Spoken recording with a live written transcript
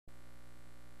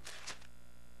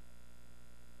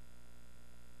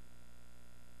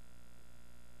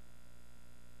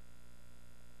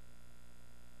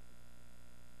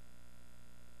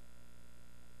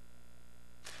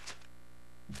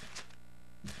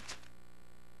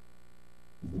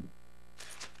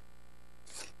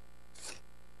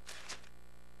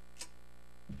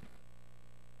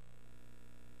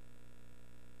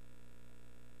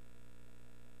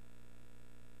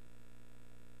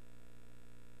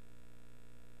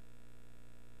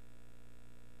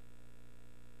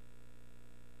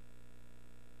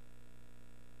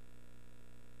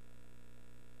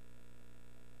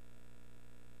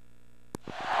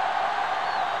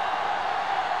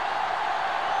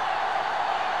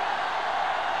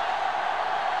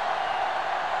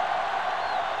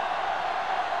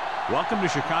Welcome to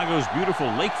Chicago's beautiful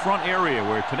lakefront area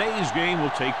where today's game will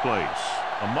take place.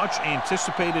 A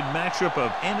much-anticipated matchup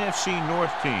of NFC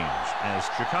North teams as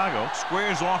Chicago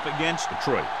squares off against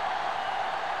Detroit.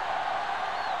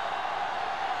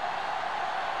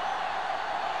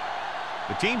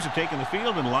 The teams have taken the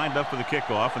field and lined up for the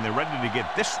kickoff, and they're ready to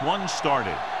get this one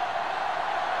started.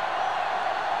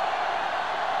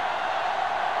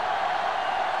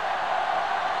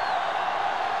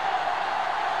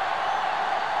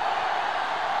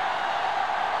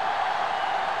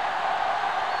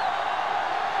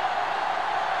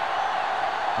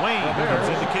 Wayne comes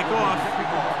in to kick off.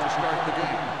 To start the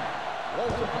game.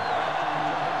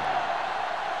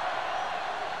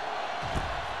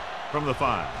 From the 5.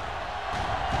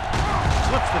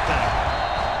 Slips the tackle.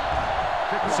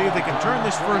 Let's see if they can turn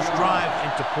this first drive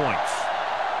into points.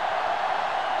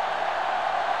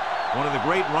 One of the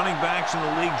great running backs in the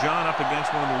league, John, up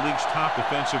against one of the league's top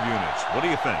defensive units. What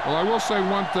do you think? Well, I will say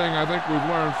one thing I think we've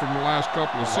learned from the last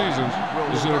couple of seasons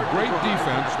is that a great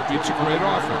defense beats a great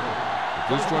offense.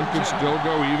 This one could still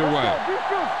go either way.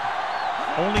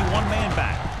 Only one man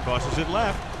back. Tosses it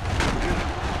left.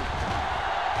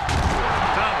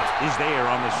 Thomas is there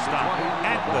on the stop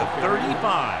at the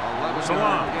 35.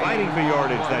 Salam fighting for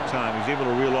yardage that time. He's able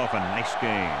to reel off a nice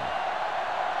gain.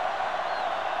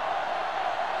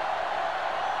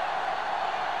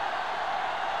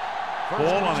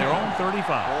 Ball on their own 35.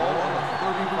 Ball on the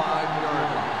 35-yard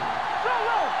line.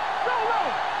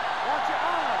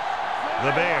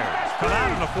 The Bears come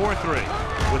out in a 4-3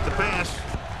 with the pass.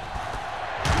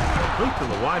 Complete to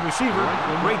the wide receiver.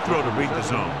 Great throw to beat the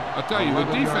zone. I'll tell you, the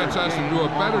defense has to do a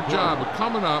better job of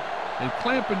coming up and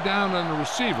clamping down on the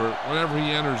receiver whenever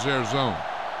he enters their zone.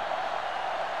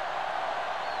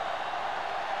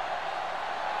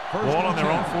 Ball on their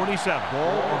own 47.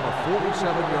 Ball on the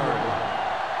 47-yard line.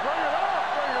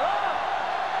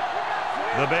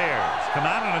 The Bears come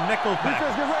out in a nickel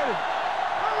package. Get ready.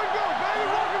 There we go, baby.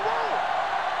 Rock and roll.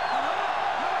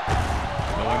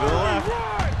 Going to the left.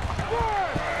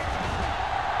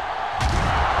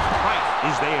 Wright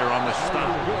is there on the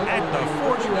stop at the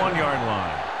 41-yard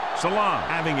line. Salam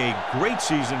having a great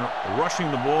season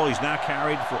rushing the ball. He's now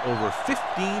carried for over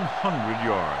 1,500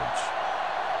 yards.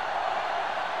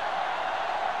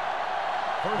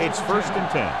 It's first and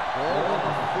 10. Ball on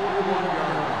the 41-yard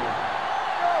line.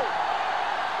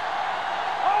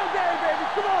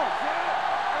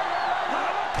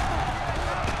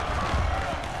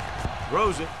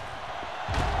 Throws it.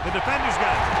 The defender's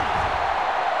got it.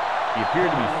 He appeared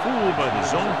to be fooled by the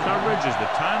zone coverage as the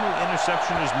timely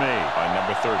interception is made by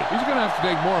number 30. He's going to have to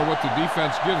take more of what the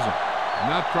defense gives him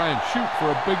and not try and shoot for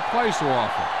a big play so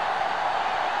often.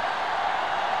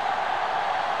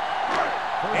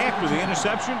 After the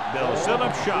interception, they'll set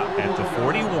up shop at the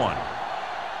 41.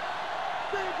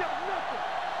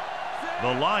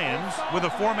 The Lions with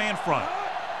a 4-man front.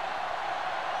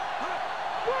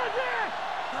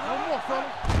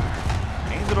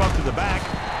 Hands it off to the back.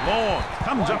 Long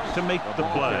comes up to make the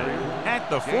play at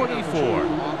the 44.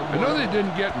 I know they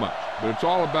didn't get much, but it's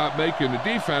all about making the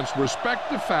defense respect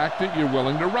the fact that you're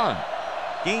willing to run.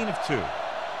 Gain of 2.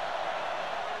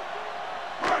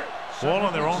 Ball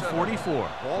on their own 44.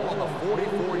 Ball on the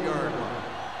 44-yard line.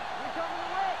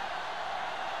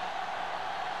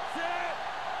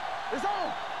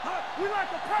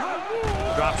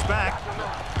 Drops back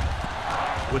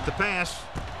with the pass.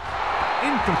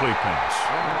 Incomplete pass.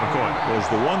 McCoy was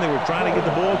the one they were trying to get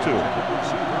the ball to.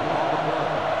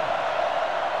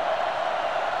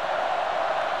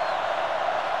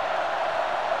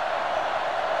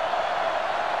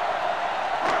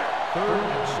 Third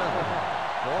and 7.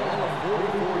 Ball on the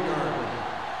 44-yard line.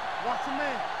 Watch the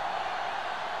man.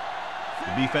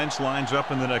 The defense lines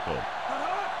up in the nickel.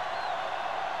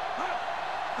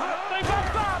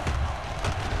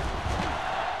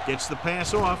 Gets the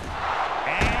pass off.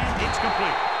 And it's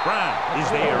complete. Brown is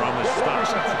there on the stop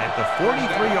at the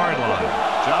 43-yard line.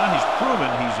 John, he's proven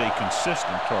he's a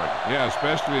consistent target. Yeah,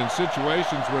 especially in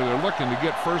situations where they're looking to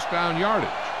get first down yardage.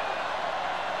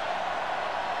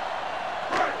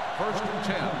 First and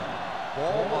 10.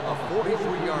 Ball on the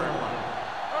 43-yard line.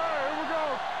 Here we go.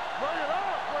 Bring it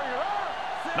up. Bring it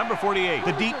up. Number 48,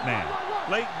 the deep man.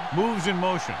 Late moves in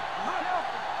motion.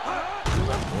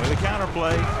 With a counter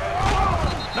play.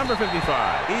 Number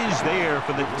 55 is there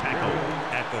for the tackle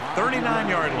at the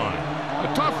 39-yard line.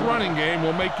 A tough running game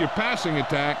will make your passing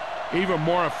attack even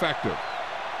more effective.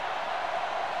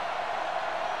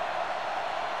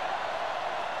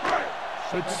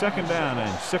 It's second down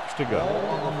and 6 to go.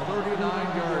 Ball on the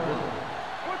 39-yard line.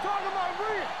 We're talking about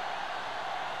bring it.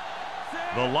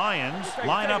 The Lions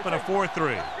line up in a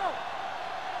 4-3.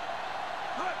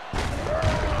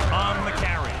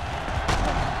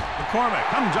 McCormick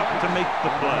comes up to make the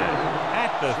play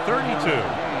at the 32.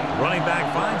 Running back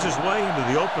finds his way into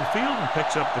the open field and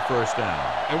picks up the first down.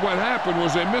 And what happened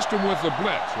was they missed him with the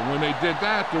blitz. And when they did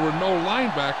that, there were no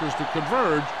linebackers to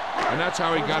converge. And that's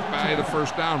how he got by the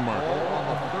first down marker. Ball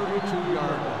on the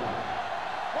 32-yard line.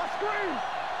 One screen.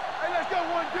 Hey, let's go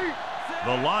one deep.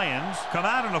 The Lions come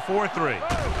out in a 4-3.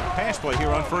 Pass play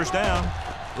here on first down.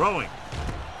 Throwing.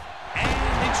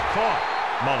 And it's caught.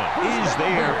 Mullen is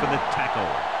there for the tackle.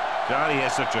 God, he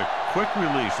has such a quick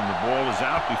release, and the ball is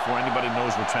out before anybody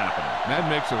knows what's happening. That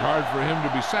makes it hard for him to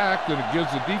be sacked, and it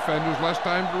gives the defenders less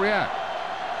time to react.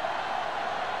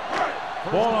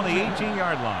 Ball on the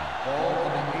 18-yard line. Ball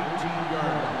on the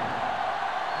 18-yard line.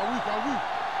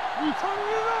 We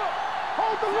turning it up.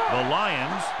 Hold the line. The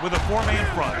Lions with a four-man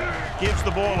front gives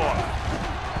the ball off.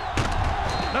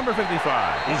 Number 55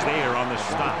 is there on the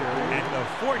stop at the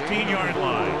 14-yard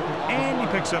line, and he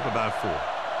picks up about 4.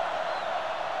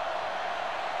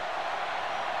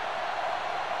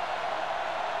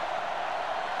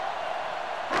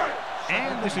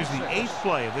 And this is the 8th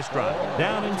play of this drive,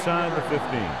 down inside the 15.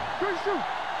 Good shoot.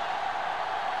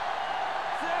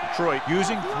 Detroit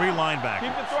using 3 linebackers.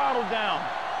 Keep the throttle down.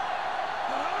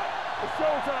 It's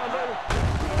showtime, baby.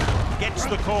 Gets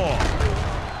the call.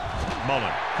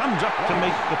 Mullen comes up to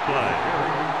make the play.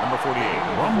 Number 48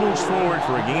 rumbles forward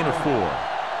for a gain of 4.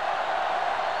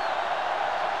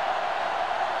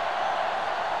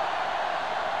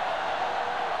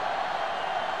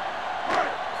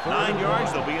 Nine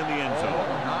yards, they'll be in the end zone. 9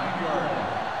 yards.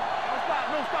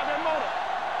 No stop that motor.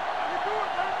 You do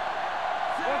it, man.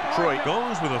 Detroit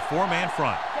goes with a 4-man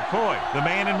front. McCoy, the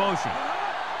man in motion.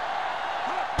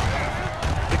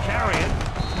 To carry it,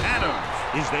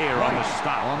 Adams is there on the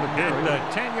stop at the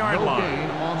 10-yard line.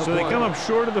 So they come up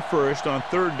short of the first on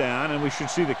 3rd down, and we should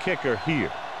see the kicker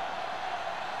here.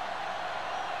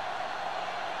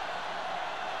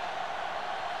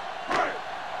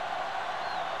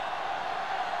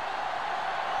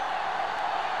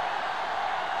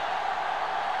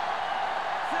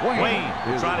 Wayne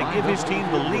will try to give his team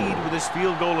the lead with his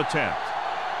field goal attempt.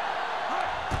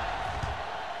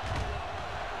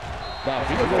 The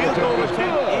field goal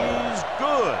attempt is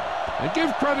good. And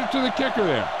give credit to the kicker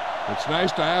there. It's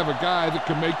nice to have a guy that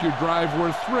can make your drive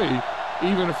worth 3,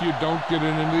 even if you don't get it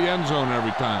into the end zone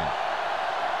every time.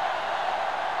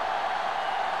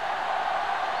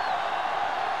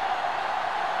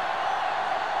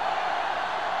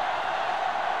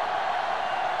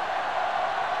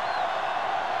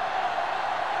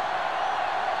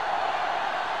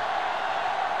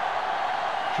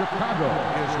 Chicago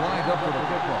is lined up for the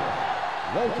kickoff.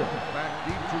 Walton back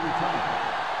deep to return.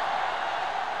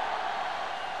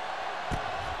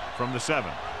 From the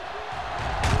 7.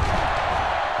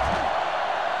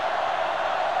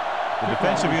 The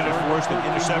defensive unit forced an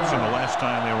interception the last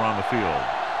time they were on the field.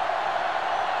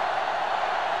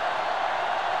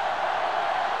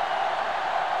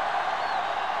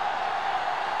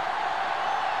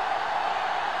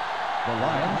 The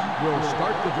Lions will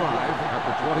start the drive at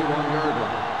the 21-yard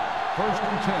line. 1st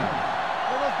and 10.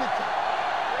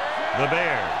 The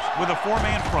Bears with a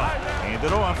 4-man front. Hand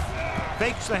it off.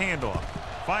 Fakes the handoff.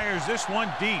 Fires this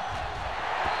one deep.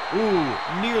 Ooh,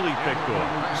 nearly picked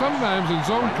off. Sometimes in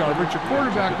zone coverage, a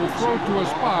quarterback will throw to a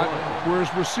spot where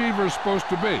his receiver is supposed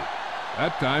to be.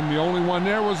 That time, the only one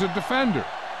there was a defender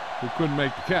who couldn't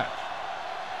make the catch.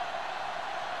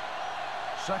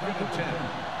 2nd and 10.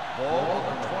 Ball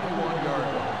on the 21-yard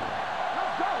line.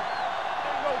 Let's go.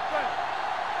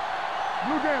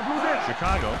 Blue down.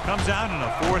 Chicago comes out in a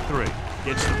 4-3.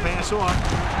 Gets the pass off.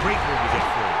 Great move to get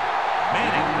free.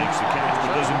 Manning makes the catch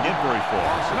but doesn't get very far.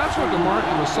 And that's what the mark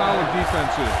of a solid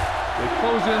defense is. They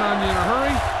close in on you in a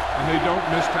hurry, and they don't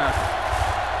miss tackle.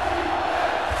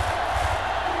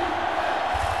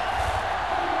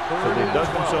 So they dug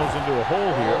themselves into a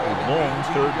hole here, a long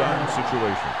 3rd down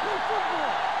situation.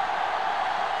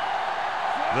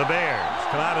 The Bears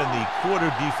come out in the quarter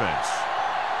defense.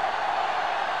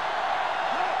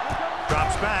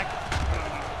 Drops back.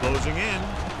 Closing in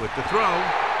with the throw.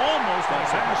 Almost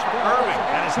has Irving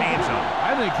at his hands up.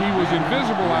 I think he was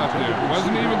invisible out there.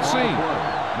 Wasn't even seen.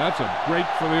 That's a break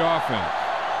for the offense.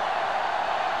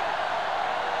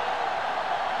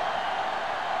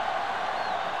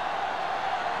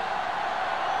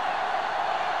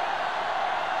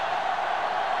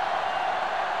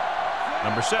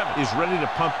 Number 7 is ready to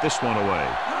punt this one away.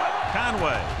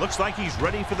 Conway looks like he's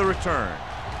ready for the return.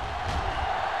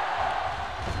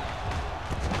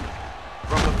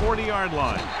 From the 40-yard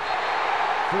line.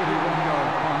 41-yard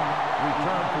punt.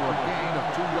 Return for a gain of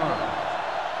 2 yards.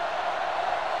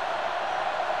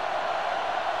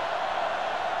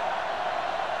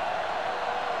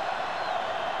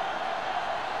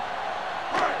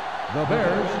 The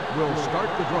Bears will start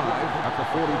the drive at the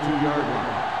 42-yard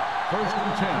line. First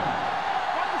and 10.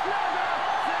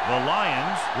 The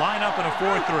Lions line up in a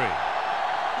 4-3.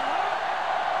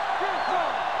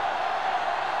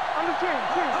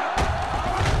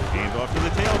 Hand off to the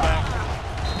tailback.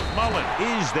 Mullen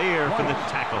is there for the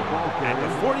tackle at the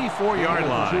 44-yard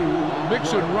line.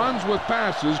 Mixing runs with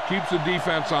passes keeps the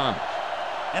defense honest.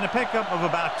 And a pickup of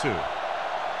about 2.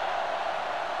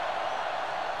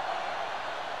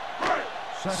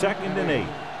 Second and 8.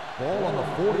 Ball on the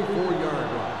 44-yard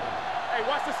line. Hey,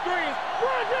 watch the screen.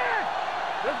 Run again.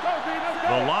 Let's go, D. Let's go.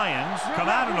 The Lions come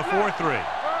out in a 4-3. All right,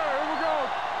 here we go.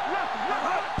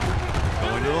 Left.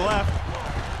 Going to the left.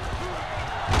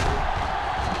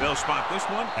 They'll spot this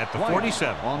one at the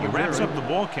 47. He wraps up the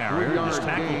ball carrier. His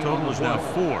tackle total is now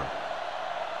 4.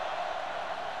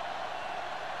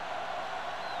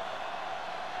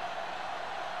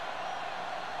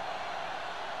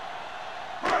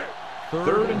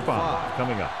 Third and 5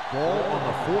 coming up. Ball on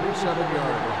the 47-yard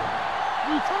line.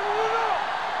 We turning it up.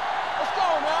 Let's go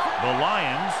now. The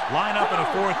Lions line up in a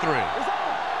 4-3. It's on.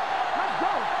 Let's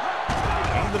go.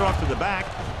 Hand it off to the back.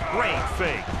 Great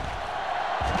fake.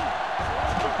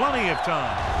 Plenty of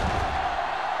time.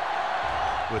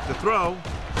 With the throw,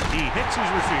 he hits his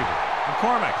receiver.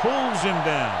 McCormick pulls him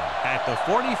down at the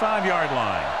 45-yard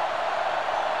line.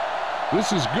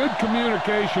 This is good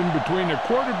communication between the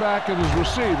quarterback and his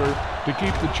receiver to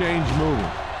keep the chains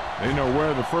moving. They know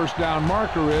where the first down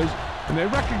marker is, and they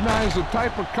recognize the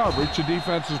type of coverage the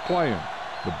defense is playing.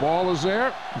 The ball is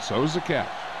there, and so is the catch.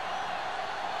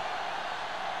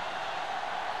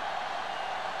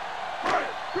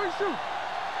 Good shoot.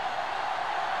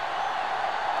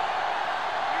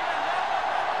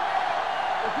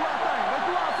 Let's do our thing. Let's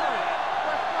do our thing.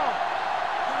 Let's go.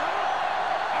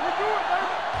 Let me do it,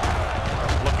 baby.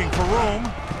 Looking for room.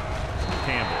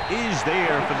 Campbell is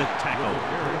there for the tackle.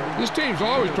 This team's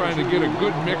always trying to get a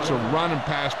good mix of run and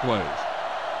pass plays.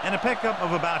 And a pickup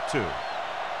of about 2.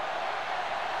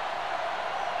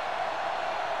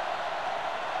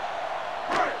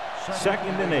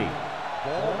 Second and 8.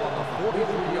 Ball on the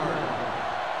 43-yard line.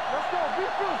 Let's go.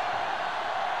 Defense.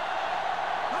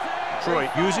 Detroit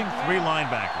using 3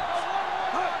 linebackers.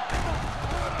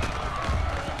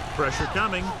 Pressure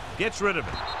coming. Gets rid of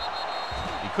it.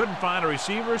 He couldn't find a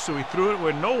receiver, so he threw it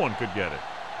where no one could get it.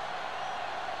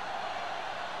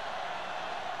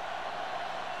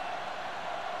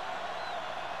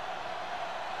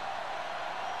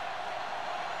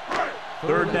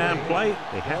 Third down play.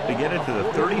 They have to get it to the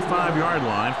 35-yard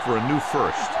line for a new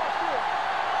first.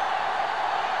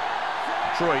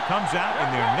 Detroit comes out in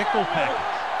their nickel package.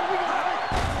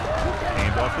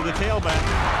 Hand off to the tailback.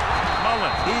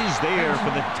 Mullen is there for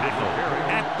the tackle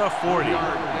at the 40.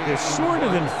 They're sort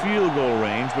of in field goal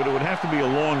range, but it would have to be a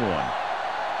long one.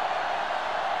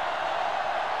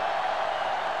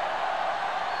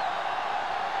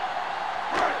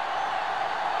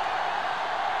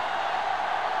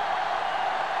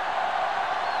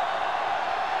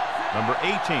 Number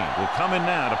 18 will come in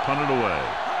now to punt it away.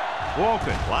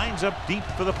 Walton lines up deep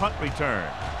for the punt return.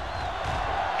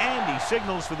 And he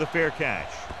signals for the fair catch.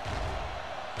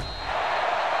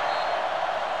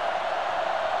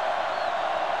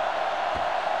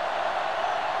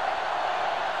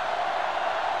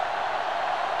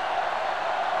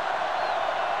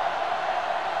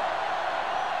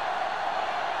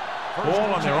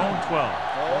 Ball on their own 12. Ball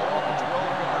on the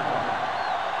 12-yard line.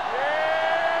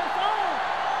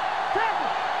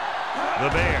 The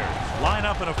Bears line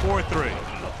up in a 4-3.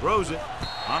 Throws it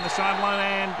on the sideline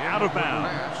and out of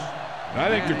bounds. I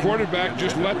think the quarterback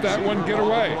just let that one get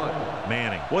away.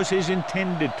 Manning was his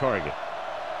intended target.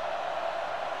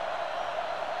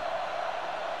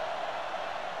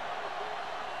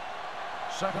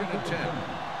 Second and 10.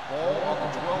 Ball on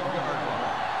the 12-yard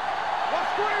line.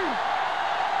 Let's screen.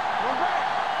 We're back.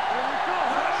 There we go.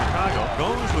 Chicago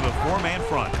goes with a 4-man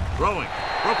front. Throwing.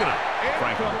 Broken up.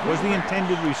 Franklin was the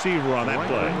intended receiver on that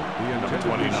play. Number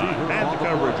 29 had the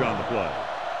coverage on the play.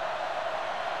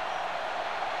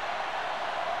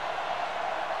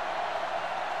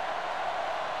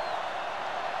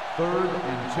 Third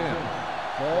and 10.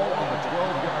 Ball on the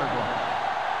 12-yard line.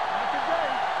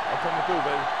 I'm coming through,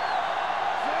 baby.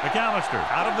 McAllister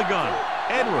out of the gun.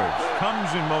 Edwards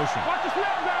comes in motion. Watch the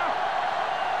snap now.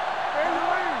 There you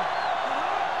lead.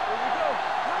 Here we go.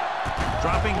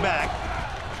 Dropping back.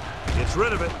 Gets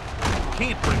rid of it.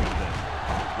 Can't bring it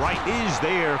in. Wright is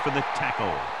there for the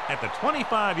tackle at the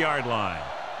 25-yard line.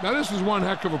 Now this is one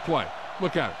heck of a play.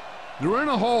 Look at it. They're in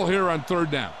a hole here on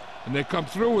third down, and they come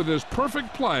through with this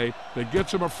perfect play that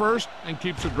gets them a first and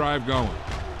keeps the drive going.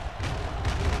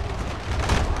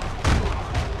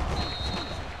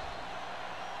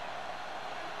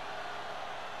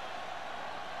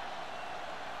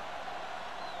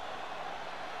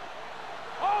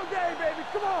 baby.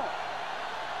 Come on.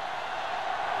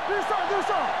 This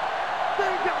on. They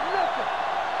ain't got nothing.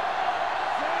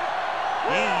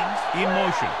 Gains in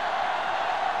motion.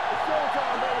 It's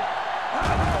showtime, baby.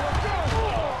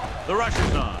 The rush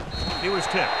is on. He was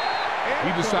tipped.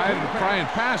 He decided to try and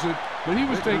pass it, but he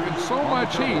was taking so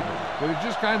much heat that it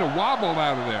just kind of wobbled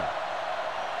out of there.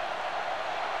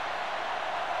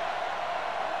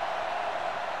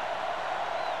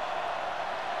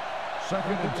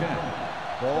 Second and 10.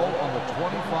 Ball on the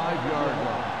 25-yard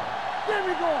line. There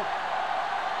we go.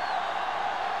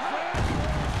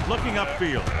 Looking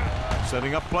upfield.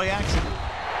 Setting up play action.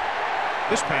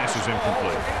 This pass is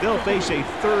incomplete. They'll face a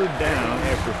third down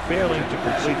after failing to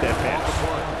complete that pass.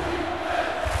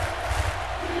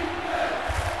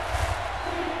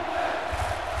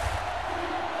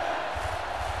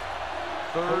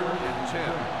 Third and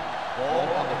 10. Ball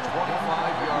on the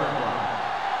 25-yard line.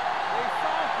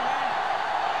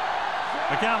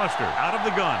 McAllister out of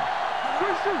the gun.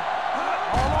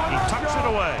 He tucks it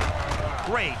away.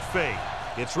 Great fake.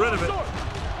 Gets rid of it.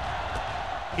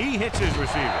 He hits his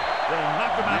receiver. They'll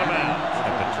knock him out of bounds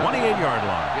at the 28-yard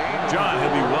line. John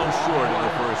had be well short of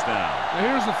the first down. Now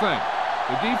here's the thing.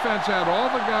 The defense had all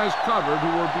the guys covered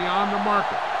who were beyond the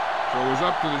marker. So it was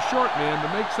up to the short man to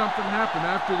make something happen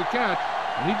after the catch,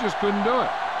 and he just couldn't do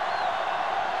it.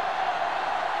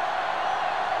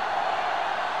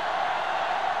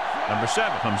 Number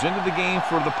 7 comes into the game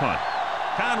for the punt.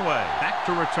 Conway back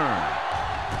to return.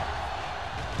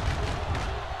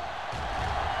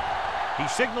 He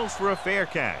signals for a fair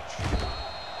catch.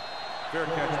 Fair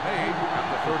catch made at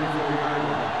the 34-yard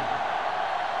line.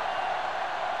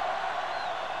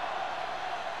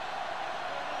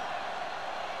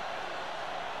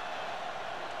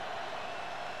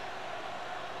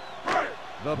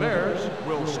 The Bears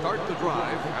will start the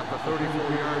drive at the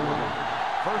 34-yard line.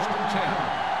 First and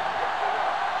 10.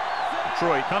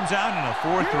 Detroit comes out in a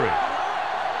 4-3.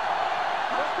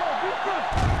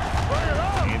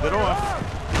 Hand it off.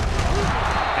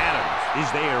 Adams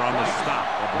is there on the stop.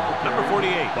 Number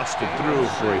 48 busted through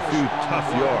for a few tough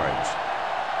yards.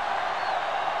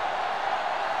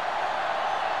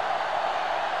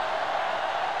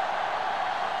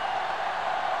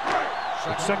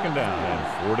 It's second down and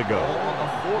 4 to go. On the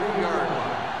 40-yard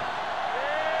line.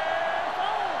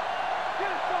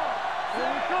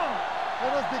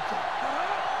 Let us get you.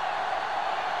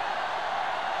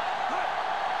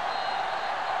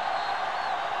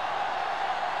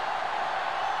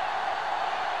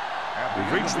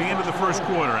 We've reached the end of the first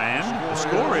quarter, and the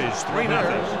score is 3-0.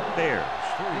 Bears.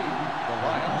 3, the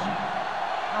Lions.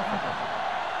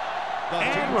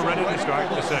 And we're ready to start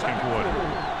the second quarter.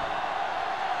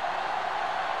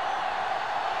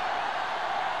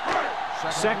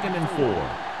 Second and 4.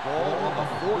 Ball on the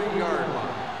 40-yard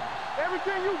line.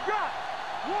 Everything you got.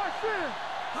 Watch in.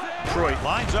 Detroit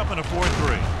lines up in a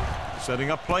 4-3. Setting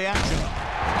up play action.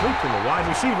 Complete from the wide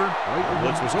receiver.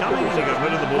 Blitz was coming, and he got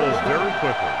rid of the ball very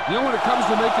quickly. You know, when it comes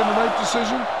to making the right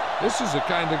decision, this is the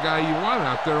kind of guy you want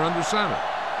out there under center.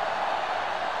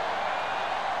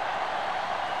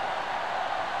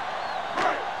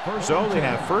 So they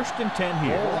have first and 10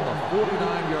 here. Ball on the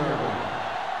 49-yard line.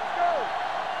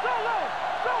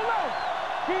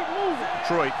 Keep moving.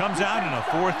 Detroit comes out in a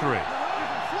 4-3.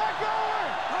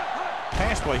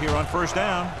 Pass play here on first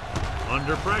down.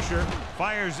 Under pressure.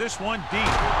 Fires this one deep.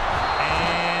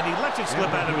 And he lets it slip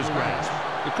out of his grasp.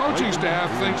 The coaching staff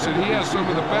thinks that he has some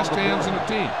of the best hands in the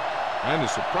team. And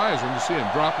it's surprising to see him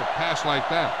drop a pass like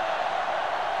that.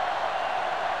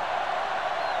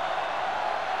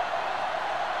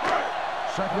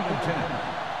 Second and 10.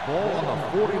 Ball on the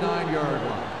 49-yard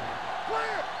line.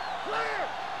 Clear.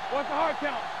 What's the hard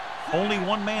count? Only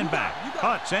one man back.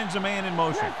 Hutt sends a man in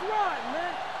motion. That's right,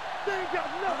 man. They ain't got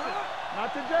nothing.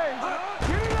 Not today.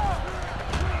 Get it up.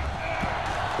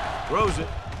 Throws it.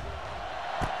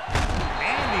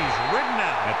 And he's ridden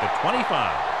out at the 25.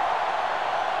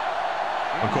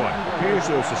 McCoy appears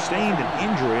to have sustained an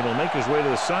injury and will make his way to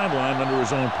the sideline under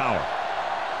his own power.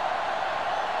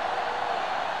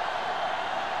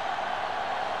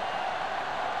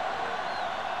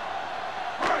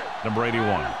 Number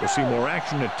 81. We'll see more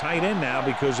action at tight end now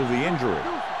because of the injury.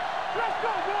 Let's go,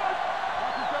 boys.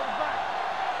 Watch each other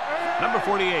back. Number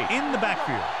 48 in the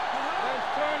backfield. Let's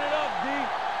turn it up, D.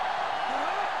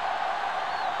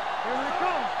 Here we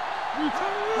come. We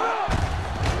turn it up.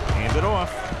 Hand it off.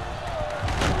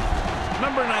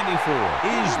 Number 94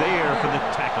 is there for the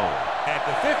tackle at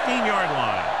the 15-yard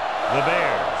line. The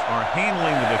Bears are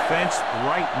handling the defense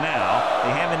right now.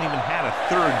 They haven't even had a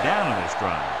third down in this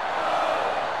drive.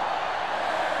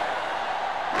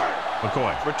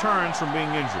 McCoy returns from being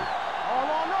injured. All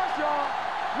on us, y'all.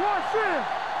 Rush in.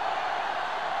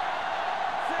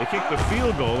 They kicked the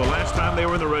field goal the last time they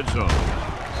were in the red zone.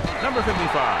 Number 55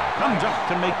 comes up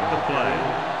to make the play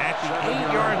at the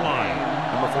 8-yard line.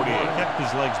 Number 48 kept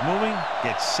his legs moving,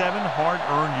 gets 7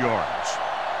 hard-earned yards.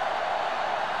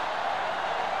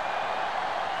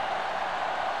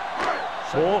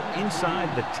 Ball inside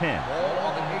the 10. Ball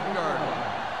on the 8-yard line.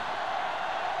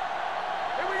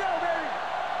 Here we go, baby.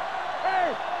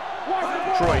 Hey, watch the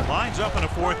ball. Detroit lines up in a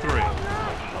 4-3.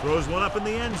 Throws one up in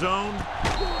the end zone.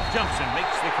 Jumps and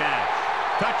makes the catch.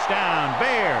 Touchdown,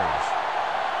 Bears.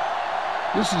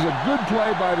 This is a good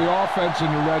play by the offense in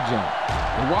the red zone.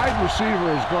 The wide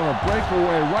receiver is going to break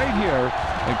away right here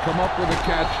and come up with a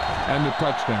catch and the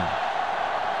touchdown.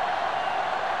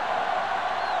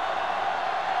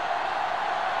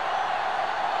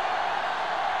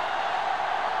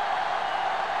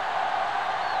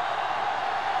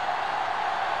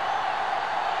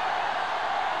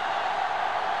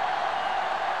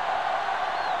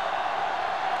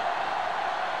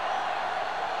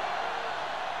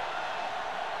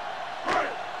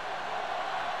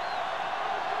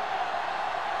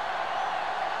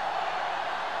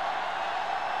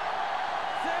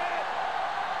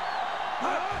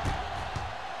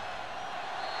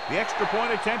 The extra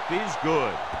point attempt is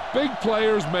good. Big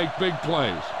players make big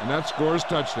plays, and that scores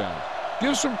touchdowns.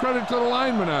 Give some credit to the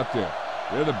linemen out there.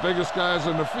 They're the biggest guys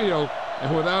on the field,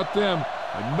 and without them,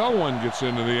 no one gets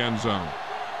into the end zone.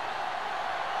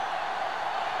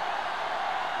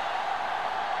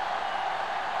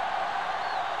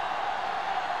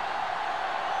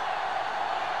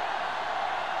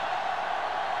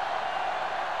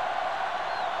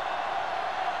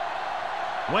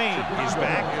 Wayne is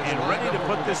back and ready to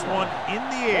put this one in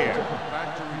the air.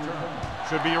 Back to return.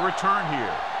 Should be a return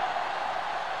here.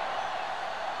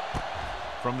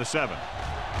 From the 7.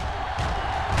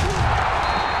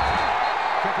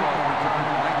 Kickoff return,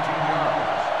 19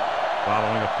 yards.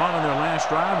 Following a punt on their last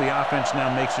drive, the offense now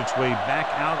makes its way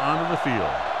back out onto the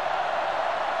field.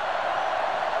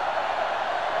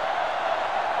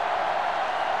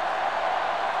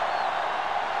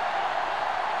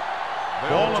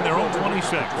 Ball on their own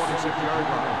 26. 26-yard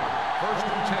line. First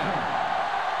and 10.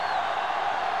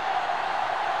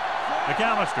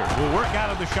 McAllister will work out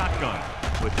of the shotgun.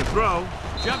 With the throw,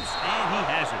 jumps, and he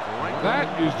has it. Right.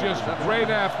 That is just great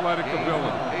athletic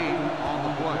ability. 8 on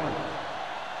the play.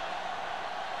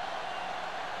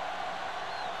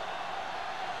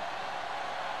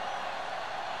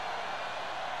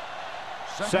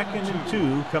 Second and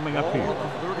 2 coming up here. Ball on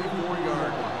the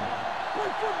 34-yard line.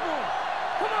 Play football.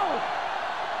 Come on.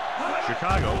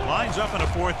 Chicago lines up in a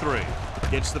 4-3.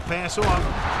 Gets the pass off,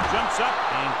 jumps up,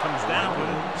 and comes down with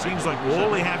it. Seems like all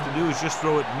they have to do is just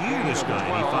throw it near this guy,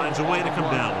 and he finds a way to come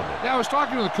down with it. Yeah, I was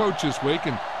talking to the coach this week,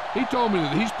 and he told me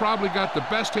that he's probably got the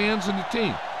best hands in the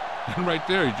team. And right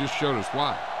there, he just showed us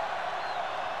why.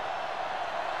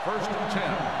 First and 10.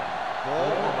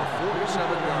 Ball on the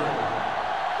 47-yard line.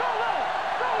 Go low.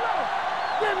 Go low.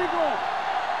 There we go.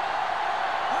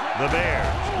 The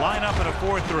Bears line up in a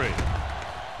 4-3.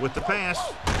 With the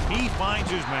pass, he finds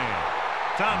his man.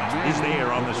 Thomas is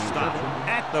there on the stop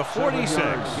at the 46.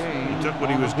 He took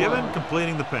what he was given,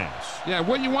 completing the pass. Yeah,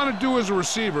 what you want to do as a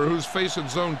receiver who's facing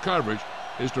zone coverage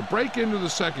is to break into the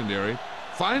secondary,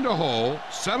 find a hole,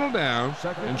 settle down,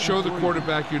 and show the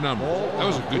quarterback your number. That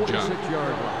was a good job.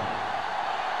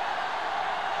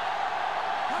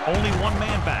 Only one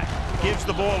man back. Gives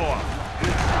the ball off.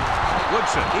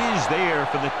 Woodson is there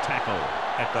for the tackle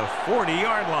at the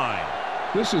 40-yard line.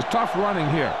 This is tough running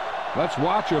here. Let's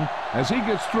watch him as he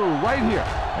gets through right here,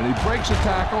 and he breaks a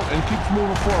tackle and keeps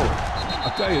moving forward.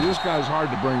 I'll tell you, this guy's hard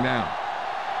to bring down.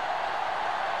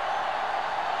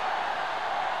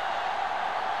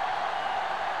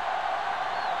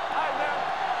 All right, now.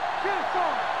 Get it,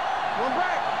 son. One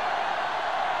back.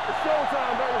 It's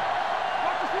showtime, baby.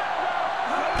 Watch the snap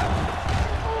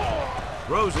now.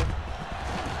 Throws it.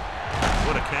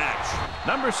 What a catch.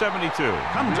 Number 72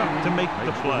 comes up to make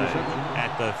the play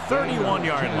at the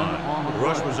 31-yard line. The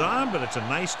rush was on, but it's a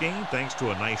nice gain thanks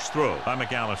to a nice throw by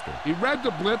McAllister. He read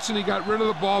the blitz, and he got rid of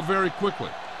the ball very quickly.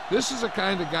 This is the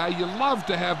kind of guy you love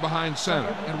to have behind center,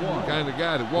 and the kind of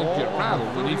guy that won't get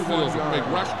rattled when he feels a big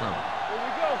rush coming. Here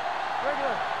we go.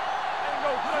 Regular. Ain't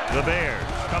no play. The Bears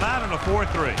come out in a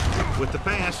 4-3 with the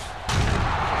pass.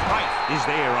 White is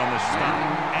there on the stop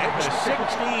at the 16.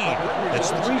 That's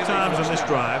 3 times on this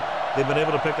drive they've been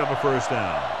able to pick up a first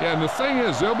down. Yeah, and the thing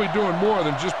is, they'll be doing more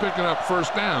than just picking up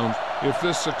first downs if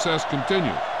this success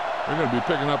continues. They're going to be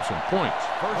picking up some points.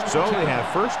 So they have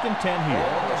first and 10 here.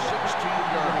 On the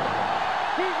 16-yard line.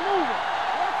 Keep moving.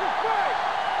 Watch the play.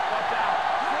 Watch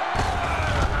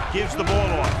out. gives the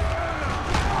ball off.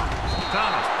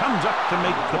 Thomas comes up to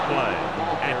make the play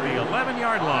at the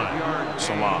 11-yard line.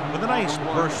 Salah with a nice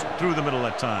burst through the middle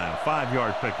that time.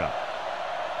 5-yard pickup.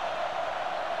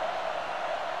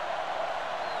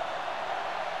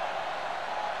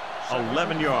 Second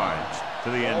 11 yards to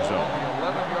the end zone.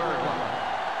 11-yard line.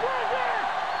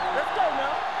 Let's go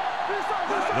now.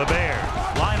 The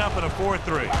Bears line up in a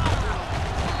 4-3.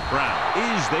 Brown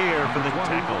is there for the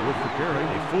tackle.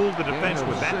 They fooled the defense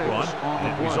with that run, and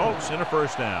it results in a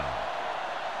first down.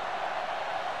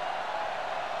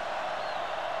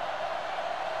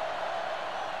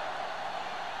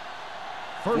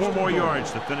 Four more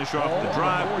yards to finish off the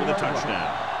drive with a touchdown.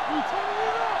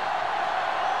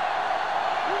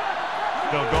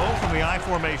 They'll go from the I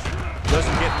formation.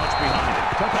 Doesn't get much behind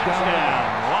it.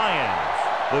 Touchdown, Lions.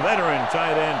 The veteran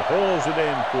tight end holds it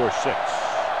in for 6.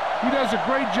 He does a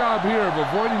great job here of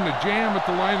avoiding the jam at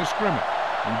the line of scrimmage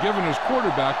and giving his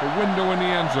quarterback a window in the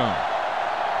end zone.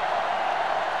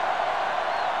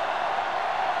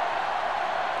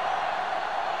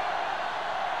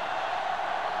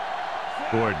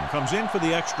 Gordon comes in for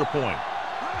the extra point.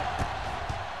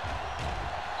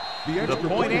 The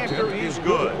point after is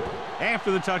good.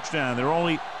 After the touchdown, they're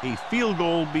only a field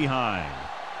goal behind.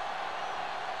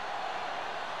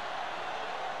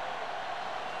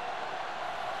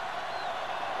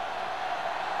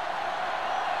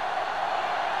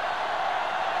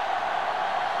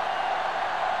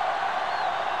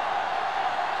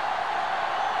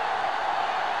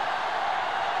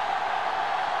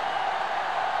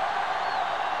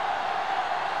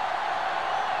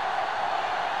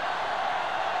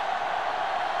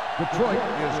 Detroit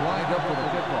is lined up for the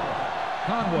kickoff.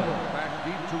 Conway back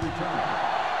deep to return.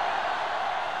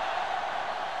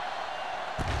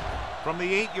 From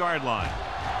the 8-yard line.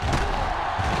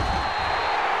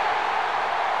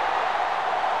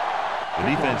 The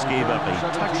defense gave up a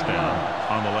touchdown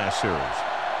on the last series.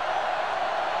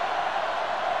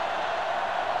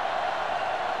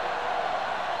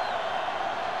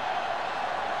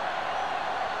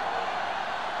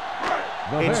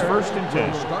 It's first and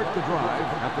 10. Start the drive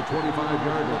at the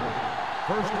 25-yard line.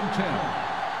 First and 10.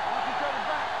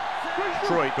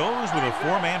 Detroit goes with a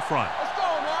 4-man front. Let's go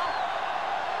now.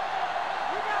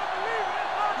 You gotta believe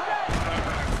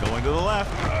it. Going to the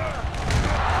left.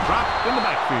 Dropped in the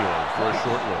backfield for a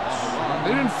short loss.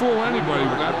 They didn't fool anybody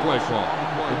with that play call.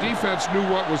 The defense knew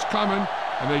what was coming,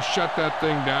 and they shut that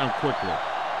thing down quickly.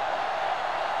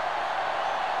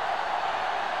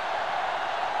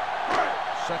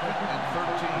 Second and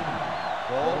 13.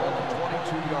 Ball on the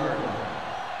 22-yard line.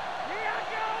 Here I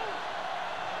go.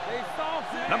 They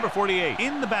soft it. Number 48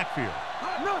 in the backfield.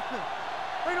 Nothing.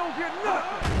 They don't get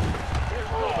nothing.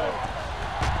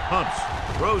 Humps,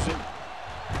 throws it.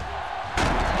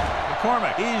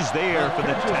 McCormick is there for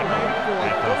the tackle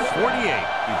at the 48.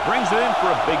 He brings it in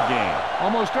for a big gain.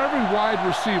 Almost every wide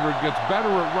receiver gets better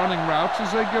at running routes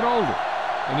as they get older,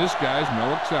 and this guy's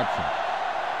no exception.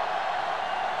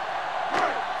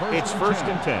 It's first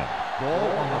and 10.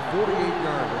 Ball on the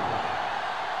 48-yard line.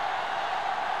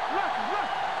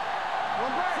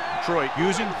 Detroit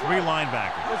using 3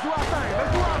 linebackers. Let's do our thing.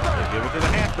 Let's do our thing. Give it to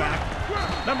the halfback.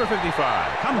 Number 55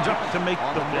 comes up to make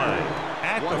the play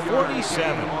at the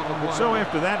 47. So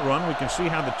after that run, we can see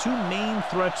how the 2 main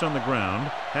threats on the ground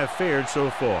have fared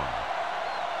so far.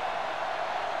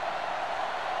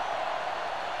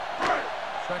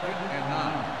 Second and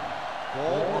 9.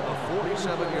 Ball on the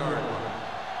 47-yard line.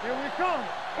 Here we come.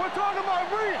 We're talking about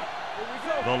bringing. Here we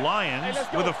go. The Lions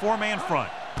with a 4-man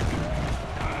front.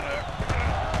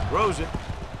 Throws it.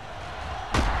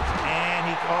 And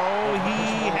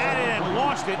he had it and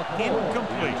lost it.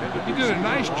 Incomplete. He did a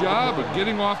nice job of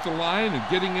getting off the line and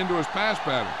getting into his pass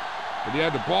pattern, but he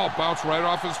had the ball bounce right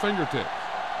off his fingertips.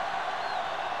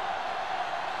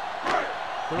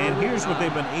 And here's what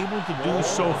they've been able to do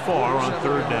so far on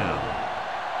 3rd down.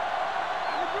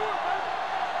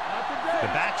 The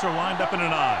backs are lined up in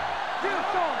an I.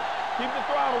 Keep the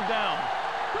throttle down.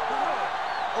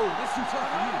 Oh, this is tough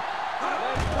for you.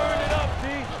 Let's turn it up,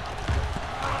 D.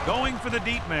 Going for the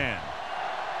deep man.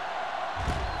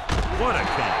 What a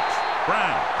catch.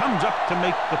 Brown comes up to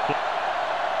make the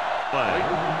play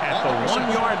at the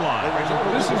 1-yard line.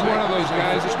 This is one of those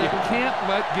guys that you can't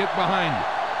let get behind you.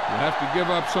 You have to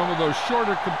give up some of those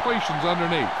shorter completions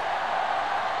underneath.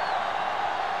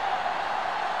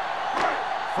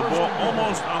 The ball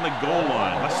almost on the goal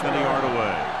line, less than a yard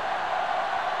away.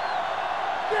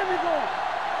 There we go.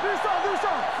 Do something.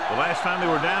 The last time they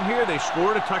were down here, they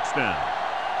scored a touchdown.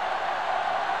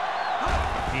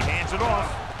 He hands it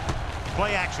off.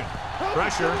 Play action.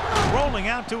 Pressure rolling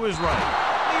out to his right.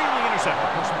 He Really intercepted.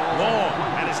 Long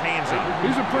had his hands up.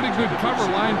 He's a pretty good cover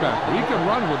linebacker. He can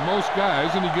run with most guys,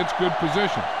 and he gets good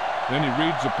position. Then he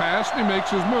reads the pass, and he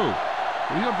makes his move.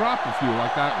 But he'll drop a few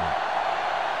like that one.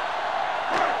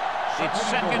 It's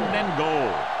second and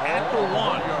goal at the 1.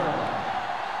 Watch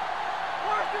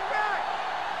it back.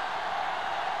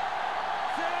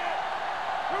 Set.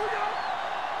 Here we go.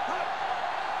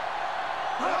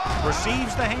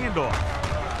 Receives the handoff.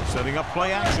 Setting up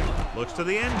play action. Looks to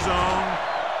the end zone.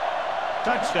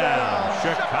 Touchdown,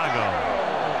 Chicago.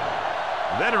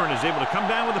 The veteran is able to come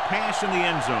down with a pass in the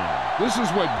end zone. This is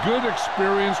what good,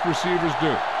 experienced receivers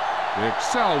do. They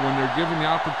excel when they're given the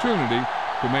opportunity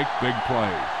to make big plays.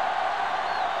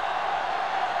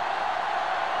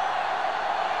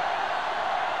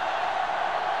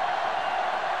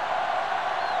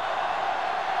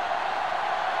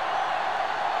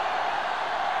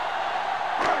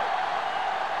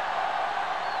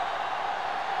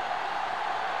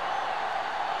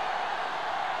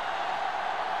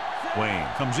 Wayne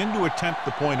comes in to attempt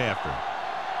the point after.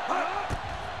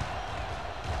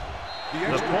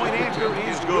 The point after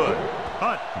is good.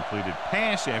 Hunt completed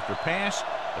pass after pass,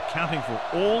 accounting for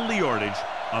all the yardage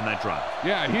on that drive.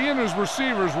 Yeah, he and his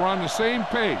receivers were on the same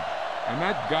page, and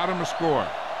that got him a score.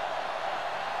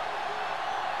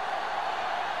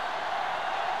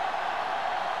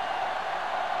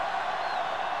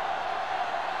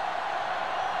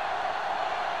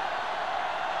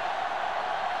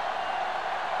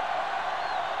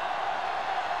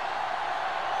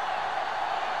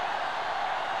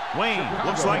 Wayne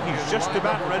looks like he's just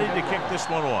about ready to kick this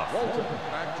one off.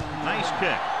 Nice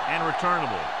kick and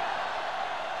returnable.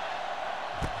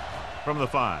 From the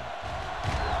 5.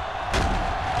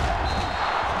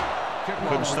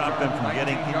 Couldn't stop them from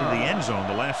getting into the end zone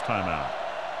the last time out.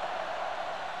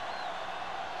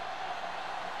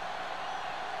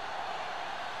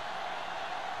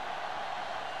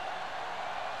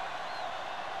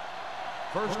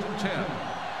 First and 10.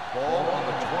 Ball on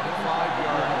the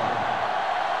 25-yard line.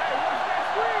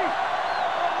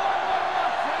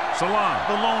 Salam,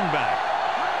 the lone back.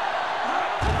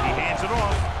 He hands it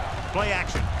off. Play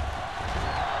action.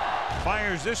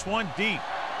 Fires this one deep.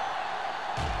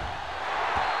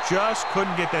 Just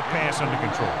couldn't get that pass under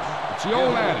control. It's the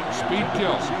old adage, speed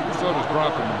kills. So does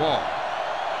dropping the ball.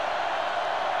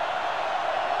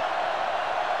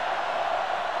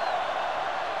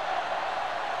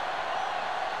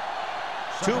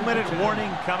 Two-minute warning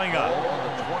coming up. Ball on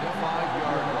the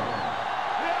 25-yard line.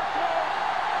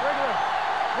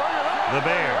 The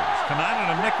Bears come out in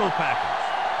a nickel package.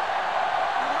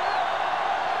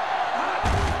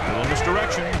 Little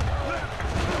misdirection.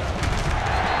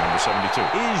 Number 72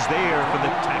 is there for the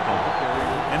tackle.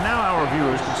 And now our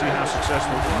viewers can see how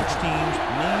successful each team's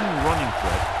main running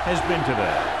threat has been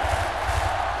today.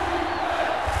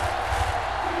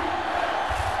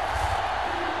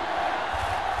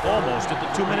 Almost at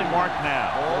the 2-minute mark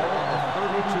now. Ball on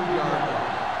the 32-yard line.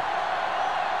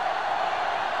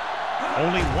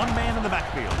 Only one man in the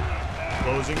backfield.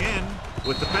 Closing in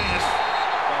with the pass.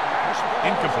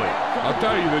 Incomplete. I'll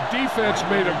tell you, the defense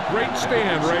made a great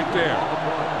stand right there.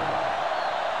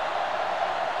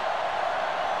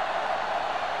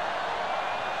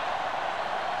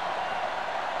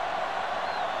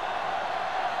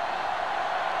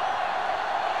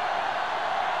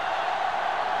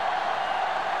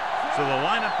 So they'll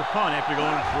line up the punt after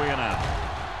going 3 and out.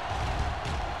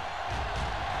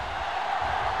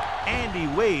 And he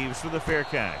waves for the fair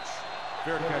catch.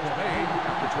 Fair catch made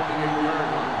at the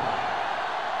 28-yard line.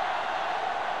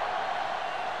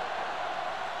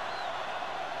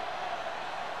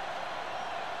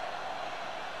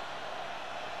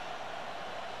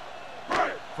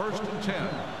 First and 10.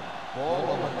 Ball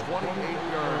on the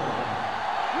 28-yard line.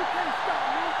 You can't stop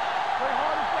me. Play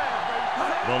hard and fast,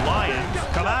 baby. The Lions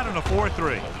come out in a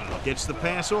 4-3. Gets the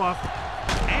pass off.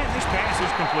 And this pass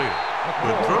is completed.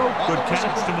 Good throw, good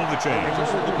catch to move the chains.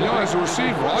 You know, as a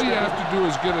receiver, all you have to do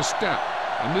is get a step,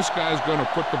 and this guy's going to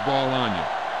put the ball on you.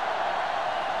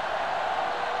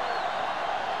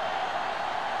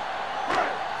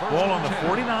 Ball on the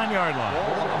 49-yard line.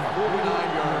 Ball on the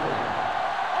 49-yard line.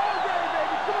 All day,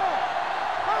 baby. Come on.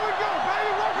 Here we go,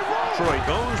 baby. Rock and roll. Troy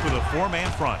goes with a 4-man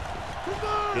front.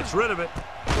 Gets rid of it.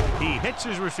 He hits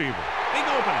his receiver. Big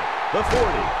opening. The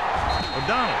 40.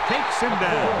 O'Donnell takes him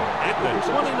down at the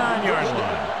 29-yard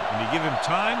line. When you give him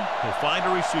time, he'll find a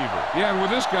receiver. Yeah, and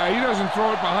with this guy, he doesn't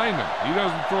throw it behind them. He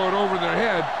doesn't throw it over their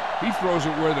head. He throws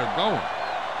it where they're going.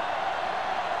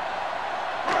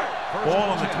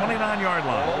 Ball on the 29-yard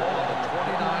line. Ball on the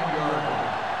 29-yard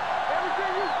line.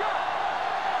 Everything you got.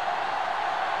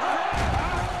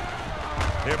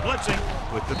 They're blitzing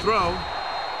with the throw.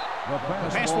 The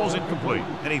Pass ball's incomplete,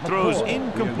 and he throws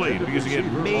incomplete because he had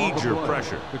major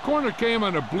pressure. The corner came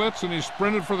on a blitz, and he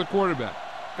sprinted for the quarterback.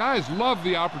 Guys love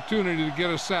the opportunity to get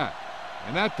a sack,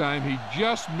 and that time he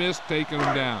just missed taking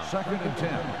him down. 2nd and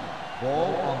 10.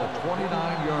 Ball on the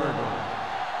 29-yard line.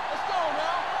 Let's go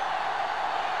now.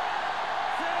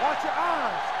 Watch your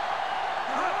eyes.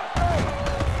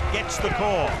 Gets the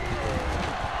call.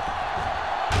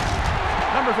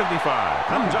 Number 55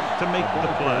 comes up to make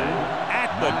the play at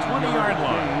the 20-yard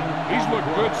line. He's looked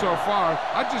good so far.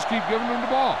 I just keep giving him the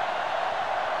ball.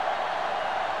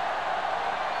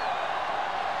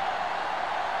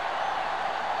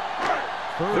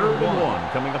 Third and 1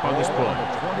 coming up on this play.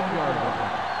 20-yard line.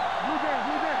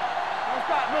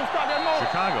 Don't stop that moment.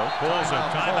 Chicago pulls a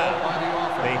timeout.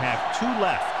 They have 2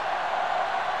 left.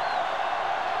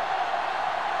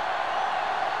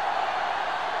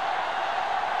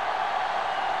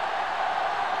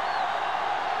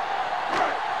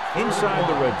 Inside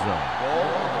the red zone.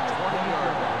 Ball on the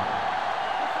 20-yard line.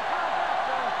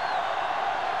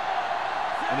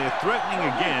 And they're threatening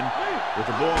again with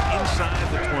the ball inside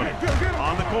the 20.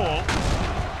 On the call,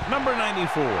 number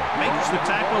 94 makes the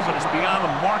tackle, but it's beyond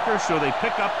the marker, so they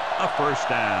pick up a first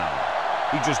down.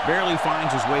 He just barely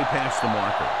finds his way past the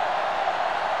marker.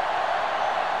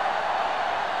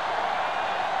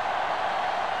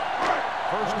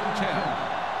 First and 10.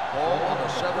 Ball on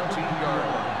the 17-yard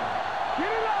line.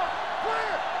 Get it up.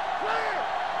 Clear. Clear.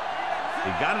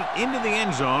 They got it into the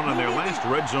end zone on their last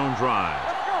red zone drive.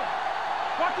 Let's go.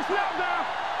 Watch the snap down.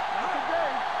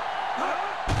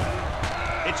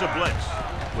 It's a blitz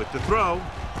with the throw.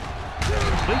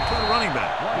 Complete to the running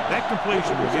back. That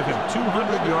completion will give him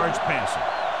 200 yards passing.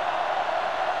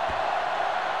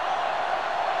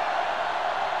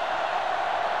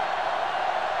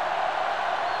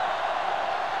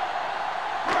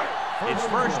 It's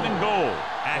first and goal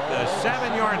at the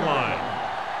 7-yard line.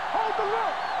 Hold the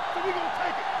look. So we gonna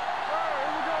take it. All right,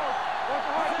 here we go. Watch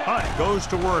the high. Hunt goes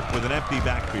to work with an empty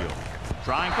backfield.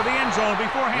 Trying for the end zone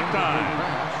before halftime.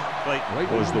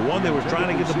 Clayton was the one they were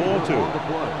trying to get the ball to.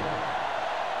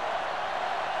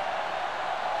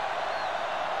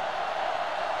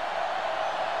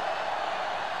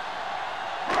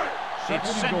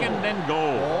 It's second and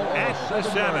goal at the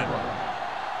 7. How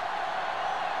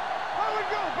we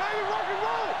go, baby? Rock and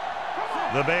roll. Come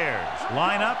on. The Bears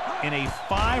line up in a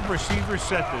 5-receiver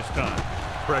set this time.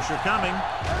 Pressure coming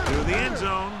to the end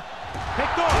zone.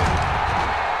 Picked off.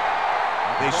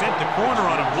 They sent the corner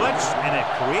on a blitz, and it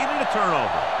created a turnover.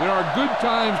 There are good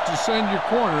times to send your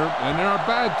corner, and there are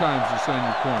bad times to send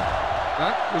your corner.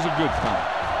 That was a good time.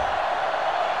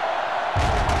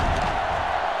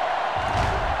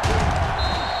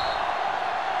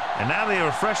 And now they have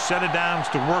a fresh set of downs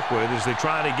to work with as they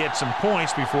try to get some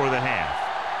points before the half.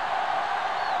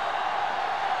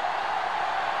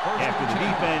 After the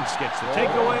defense gets the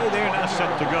takeaway, they're now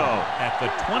set to go at the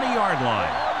 20-yard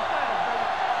line.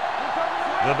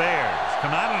 The Bears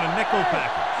come out in a nickel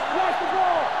package. Watch the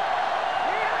ball.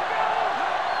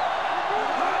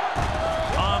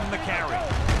 On the carry.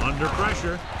 Under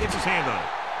pressure. Gets his hand on it.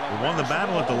 He won the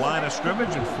battle at the line of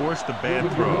scrimmage and forced a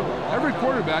bad throw. Every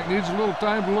quarterback needs a little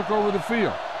time to look over the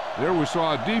field. There we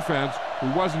saw a defense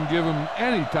who wasn't given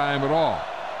any time at all.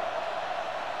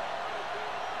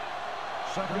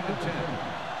 Second and 10.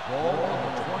 Ball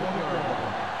on the 20-yard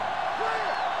line.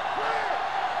 Clear. Clear.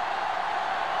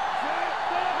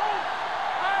 Stay at home.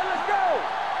 All right, let's go.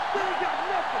 We ain't got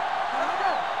nothing. Let's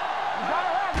go. You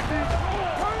gotta have it, dude.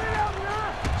 Turn it out,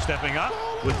 man. Stepping up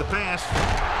with the pass.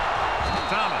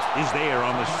 Thomas is there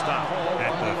on the stop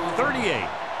at the 38.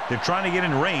 They're trying to get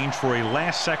in range for a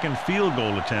last-second field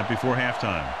goal attempt before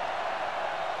halftime.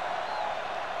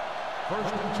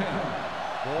 First and 10.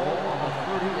 Ball on the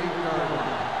 38-yard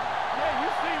line. Yeah, you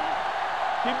see me.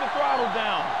 Keep the throttle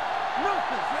down.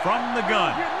 Nothing. From the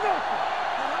gun. Get nothing.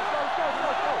 Go.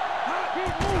 Keep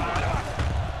moving.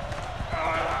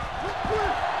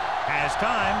 Has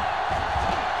time.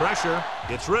 Pressure.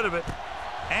 Gets rid of it.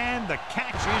 And the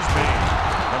catch is made.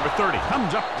 Number 30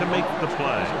 comes up to make the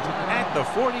play at the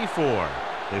 44.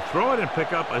 They throw it and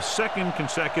pick up a second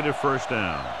consecutive first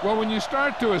down. Well, when you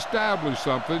start to establish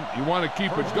something, you want to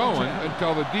keep it going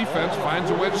until the defense finds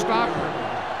a way to stop it.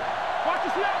 Watch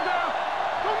the snap down.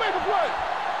 Don't make a play.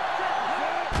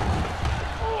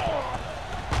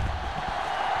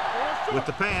 With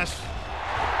the pass,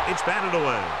 it's batted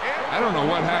away. I don't know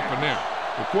what happened there.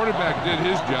 The quarterback did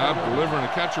his job delivering a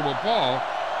catchable ball.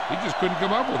 He just couldn't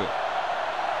come up with it.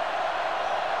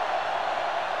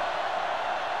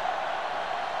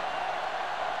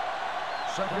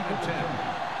 Second and 10.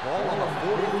 Ball on the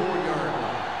 44-yard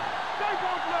line. Stay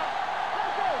both left.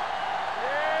 Let's go.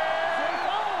 Yeah.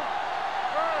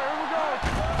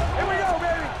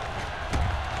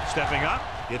 Stepping up,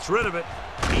 gets rid of it.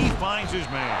 He finds his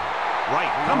man.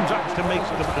 Wright comes up to make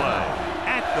the play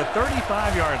at the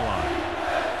 35-yard line.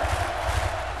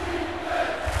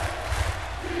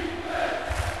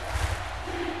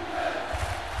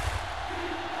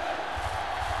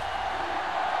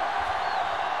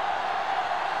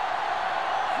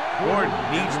 Gordon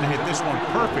needs to hit this one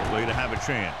perfectly to have a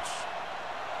chance.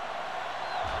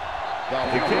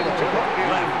 The kick to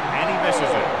left, and he misses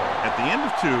it. At the end of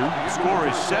 2, the score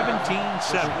is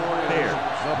 17-7. Bears.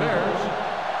 The Bears,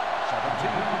 17.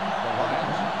 The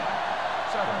Lions,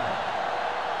 7.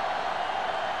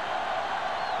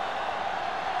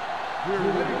 We're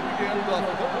ready to begin the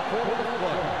third quarter of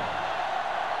play.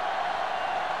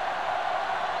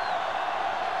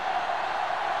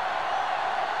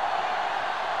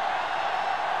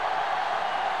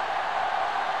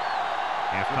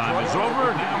 Halftime is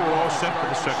over. Now we're all set for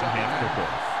the second half kickoff.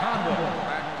 Honda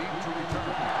back deep to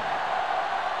return.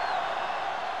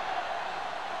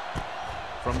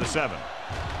 From the 7.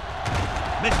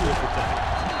 Misses the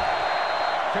tackle.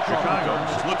 Chicago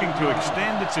is looking to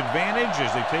extend its advantage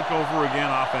as they take over again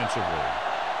offensively.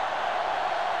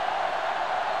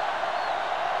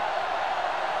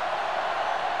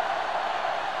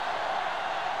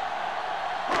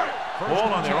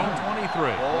 Ball on their own 23.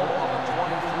 Ball on the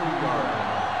 23-yard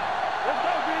line. Let's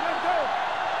go, B, let's go.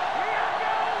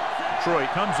 Detroit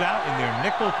comes out in their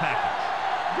nickel package.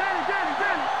 Danny.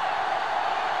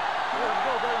 Let's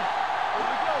go, baby.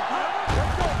 Let's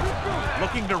go.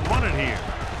 Looking to run it here.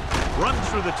 Runs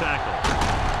through the tackle.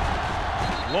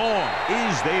 Long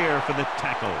is there for the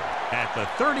tackle at the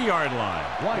 30-yard line.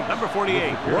 Number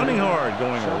 48 running hard,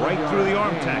 going right through the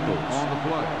arm tackles. On the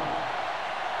play.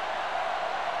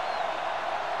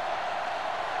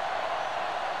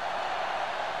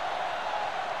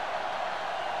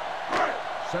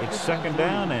 It's second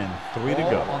down and 3 to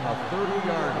go. On the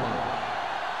 30-yard line.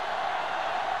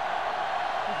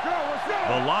 Let's go.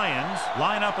 The Lions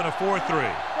line up in a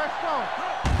 4-3. Let's go.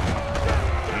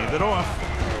 Hand it off.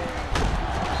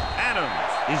 Adams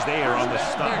is there on the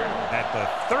stop at the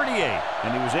 38.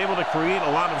 And he was able to create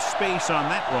a lot of space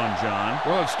on that run, John.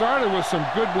 Well, it started with some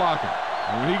good blocking.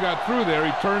 And when he got through there,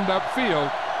 he turned upfield,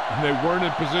 and they weren't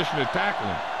in position to tackle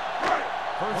him.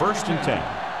 First and 10.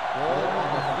 Ball on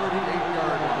the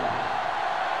 38-yard line.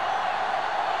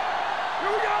 Here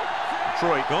we go.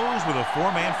 Detroit goes with a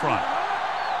 4-man front.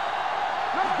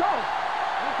 Let's go.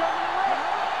 We're coming around.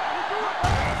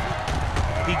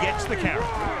 He gets the carry.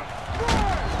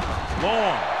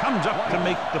 Long comes up to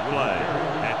make the play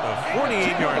at the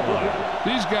 48-yard line.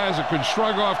 These guys that can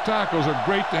shrug off tackles are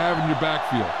great to have in your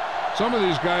backfield. Some of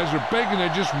these guys are big and they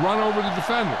just run over the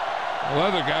defender. While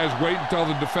other guys wait until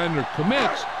the defender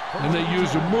commits and they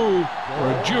use a move or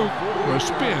a juke or a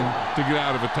spin to get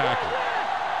out of a tackle.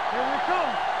 Here we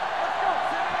come. Let's go.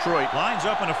 Detroit lines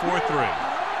up in a 4-3.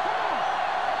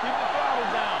 Keep the throttle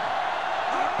down.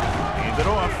 Hand it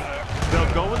off.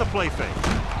 They'll go with a play fake.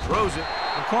 Throws it.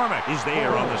 McCormick is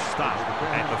there on the stop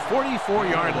at the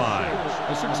 44-yard line.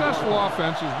 A successful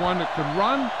offense is one that can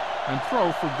run and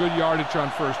throw for good yardage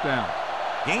on first down.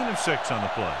 Gain of 6 on the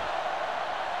play.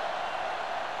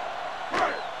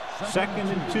 Second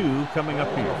and 2 coming up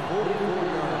here. Get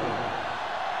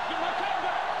my cat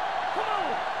back. Come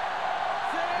on.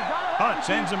 Hunt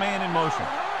sends a man in motion.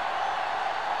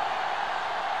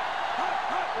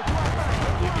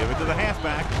 You give it to the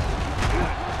halfback.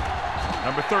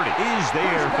 Number 30 is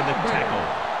there for the tackle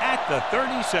at the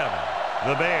 37.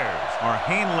 The Bears are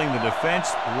handling the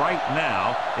defense right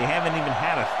now. They haven't even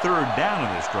had a third down in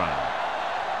this drive.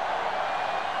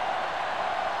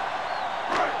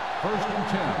 First and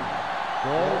 10.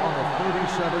 Ball on the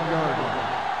 37-yard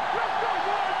line.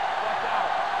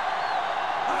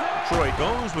 Detroit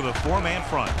goes with a 4-man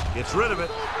front. Gets rid of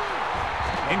it.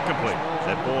 Incomplete.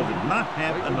 That ball did not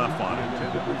have enough on it.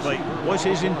 The play was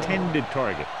his intended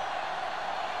target.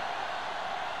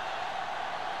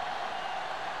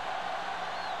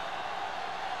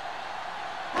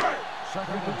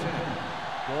 Second and 10.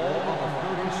 Ball on the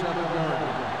 37-yard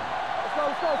line.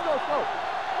 Let's go.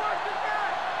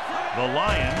 The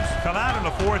Lions come out in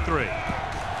a 4-3.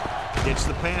 Gets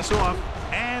the pass off,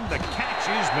 and the catch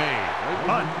is made.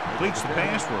 Hunt completes the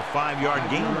pass for a 5-yard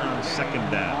gain on second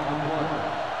down.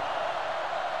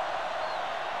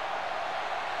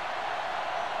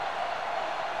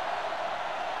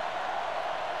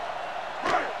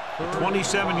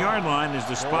 27-yard line is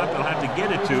the spot they'll have to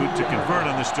get it to convert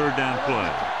on this third down play.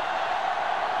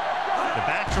 The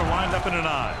backs are lined up in an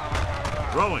I.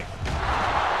 Throwing.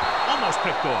 Almost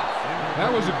picked off. That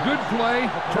was a good play,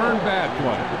 turned bad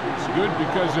play. It's good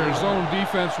because their zone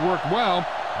defense worked well,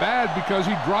 bad because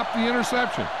he dropped the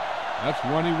interception. That's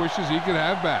one he wishes he could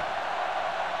have back.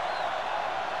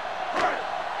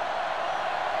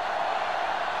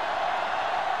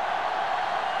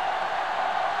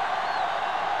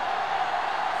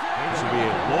 This will be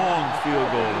a long field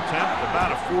goal attempt,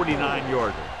 about a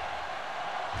 49-yarder.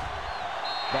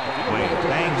 Wade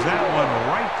bangs that one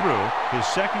right through, his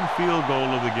second field goal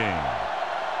of the game.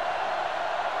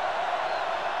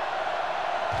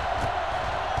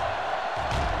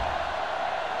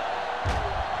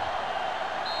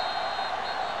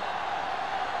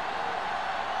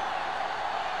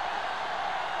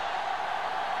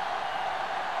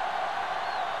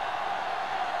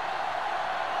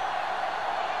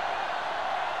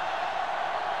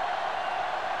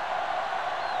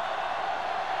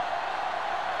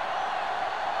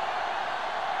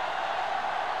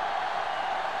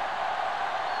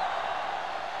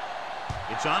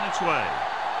 It's on its way.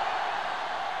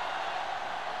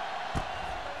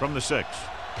 From the 6.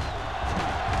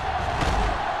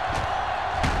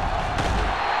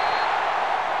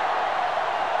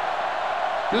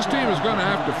 This team is going to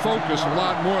have to focus a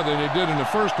lot more than they did in the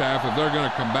first half if they're going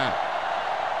to come back.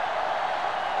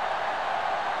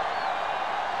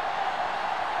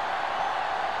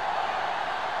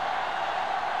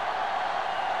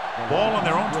 Ball on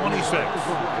their own 26. At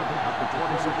the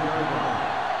 26-yard line.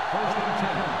 First and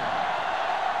 10.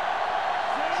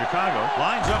 Chicago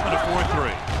lines up in a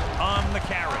 4-3. On the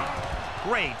carry.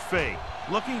 Great fake.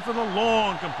 Looking for the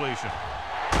long completion.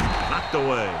 Knocked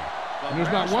away. And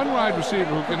there's not one wide receiver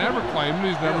who can ever claim that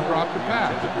he's never dropped a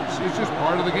pass. It's just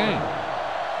part of the game.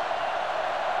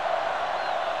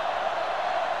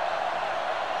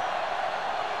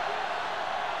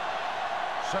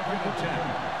 Second and 10.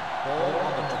 Ball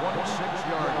on the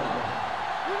 26-yard line.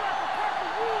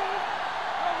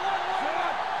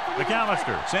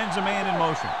 McAllister sends a man in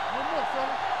motion. One more,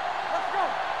 fella. Let's go.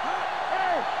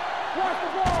 Hey, watch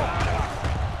the ball.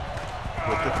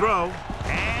 With the throw,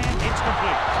 and it's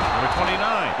complete. Number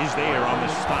 29 is there on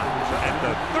the stop at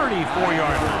the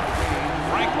 34-yard line.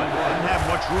 Franklin didn't have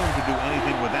much room to do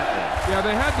anything with that one. Yeah,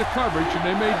 they had the coverage, and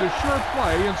they made the sure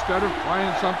play instead of trying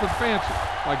something fancy,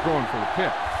 like going for the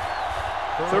pick.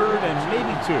 Third and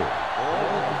maybe 2. Ball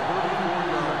on the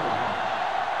 34-yard line.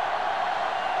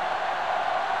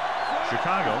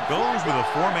 Chicago goes with a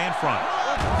 4-man front.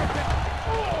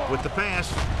 With the pass.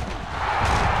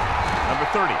 Number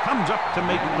 30 comes up to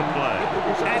make the play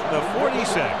at the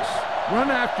 46. Run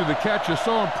after the catch is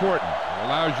so important. It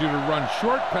allows you to run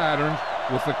short patterns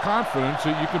with the confidence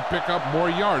that you can pick up more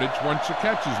yardage once the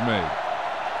catch is made.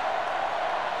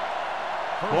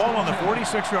 Ball on the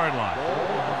 46-yard line. Ball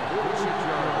on the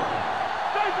 46-yard line.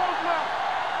 Stay both now.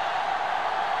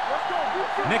 Let's go. Do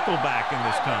something. Nickelback in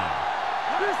this time.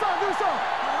 Do something. Do something.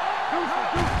 Do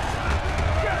something.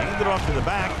 Hand it off to the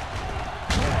back.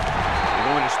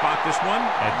 They're going to spot this one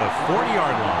at the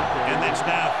 40-yard line. And that's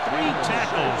now 3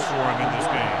 tackles for him in this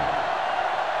game.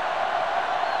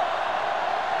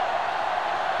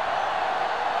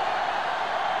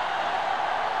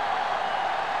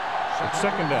 It's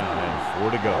second down and 4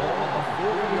 to go. Ball on the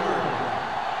 40-yard line.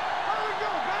 There we go,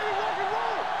 baby. Rock and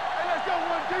roll. Hey, let's go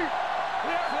one deep.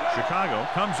 Chicago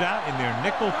comes out in their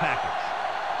nickel package.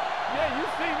 Yeah, you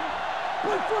see me.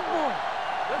 Play football.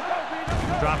 Let's go, B. Let's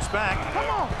go. Drops back.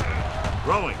 Come on.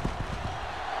 Throwing.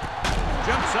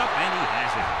 Jumps up and he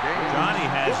has it. Johnny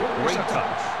has great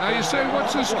touch. Now you say,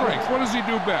 what's his strength? What does he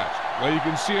do best? Well, you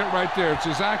can see it right there. It's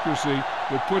his accuracy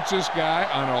that puts this guy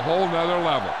on a whole nother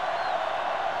level.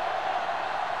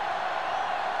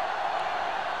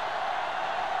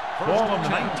 Ball on the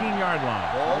 19-yard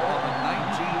line. Ball on the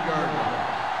 19-yard line.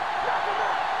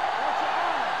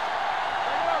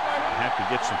 Have to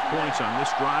get some points on this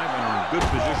drive and are in good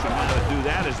position now to do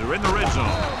that as they're in the red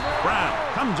zone. Brown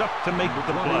comes up to make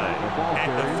the play at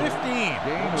the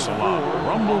 15. Salah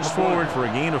rumbles forward for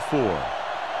a gain of 4.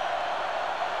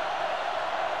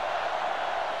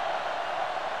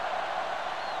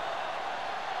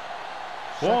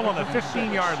 Ball on the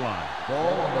 15-yard line.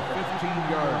 Ball on the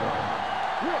 15-yard line.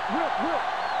 Whip.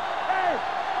 Hey,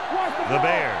 watch the The ball.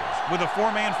 Bears with a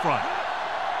 4-man front.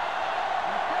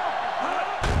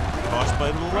 Toss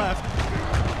play to the left.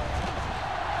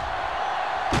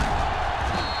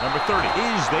 Number 30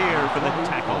 is there for the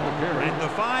tackle at the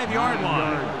 5-yard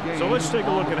line. So let's take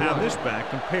a look at how this back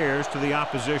compares to the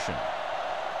opposition.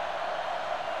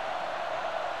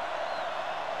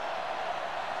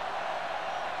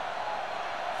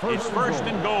 It's first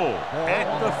and goal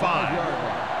at the 5.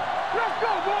 Let's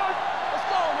go, boys. Let's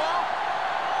go now.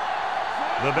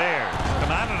 The Bears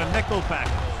come out in a nickel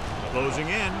package. Closing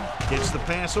in, gets the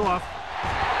pass off.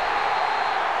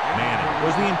 Manning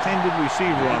was the intended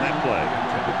receiver on that play.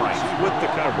 Price with the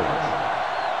coverage.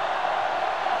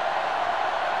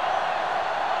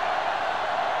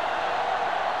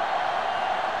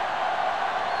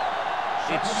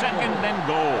 It's 2nd and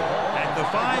goal at the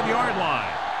 5-yard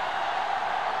line.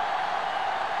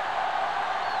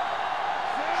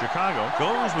 Chicago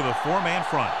goes with a 4-man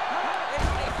front.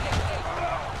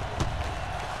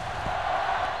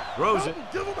 Throws it.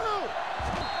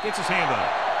 Gets his hand on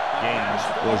it. Gaines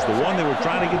was the one they were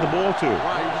trying to get the ball to.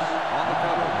 On the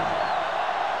coverage.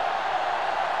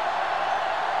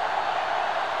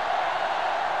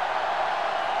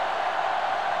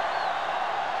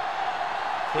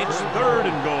 It's 3rd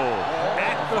and goal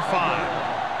at the 5.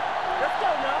 Let's go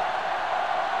now.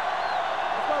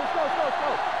 Let's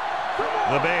go.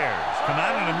 The Bears come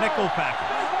out in a nickel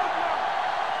package.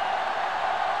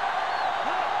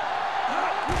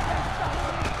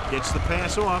 Gets the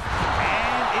pass off,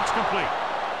 and it's complete.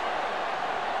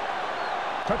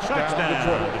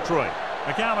 Touchdown, Detroit.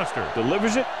 McAllister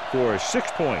delivers it for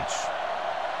 6 points.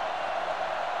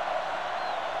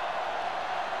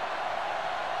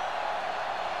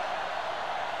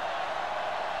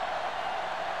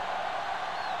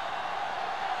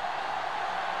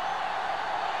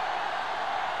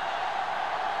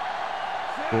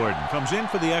 Gordon comes in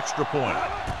for the extra point.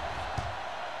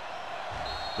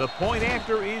 The point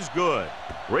after is good.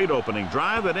 Great opening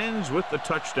drive that ends with the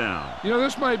touchdown. You know,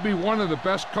 this might be one of the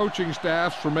best coaching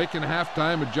staffs for making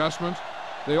halftime adjustments.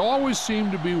 They always seem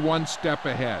to be one step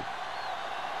ahead.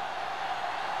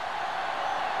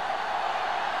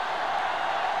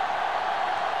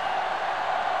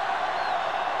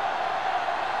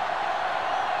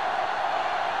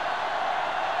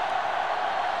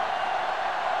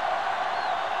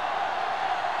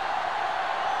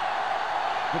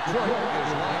 Detroit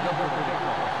is lined up with the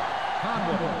kickoff.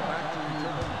 Conway back to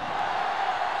return.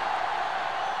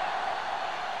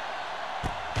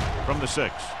 From the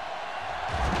 6.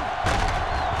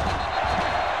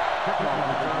 Kickoff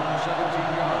return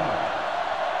 17 yards.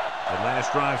 The last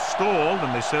drive stalled,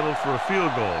 and they settled for a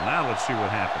field goal. Now let's see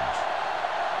what happens.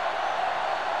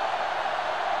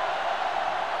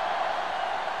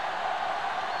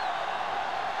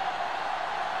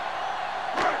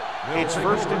 It's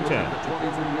 1st and 10.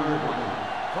 23-yard line.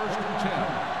 1st and 10.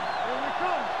 Here we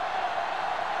come.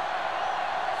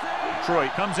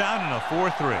 Detroit comes out in a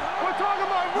 4-3. We're talking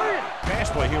about win.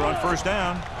 Pass play here on 1st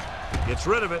down. Gets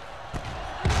rid of it.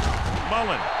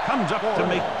 Mullen comes up to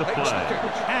make the play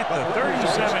at the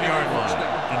 37-yard line.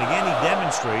 And again, he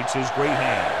demonstrates his great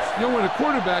hands. You know, when a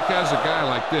quarterback has a guy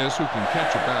like this who can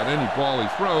catch about any ball he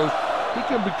throws, he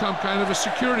can become kind of a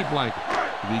security blanket.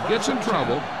 If he gets in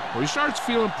trouble or he starts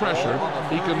feeling pressure,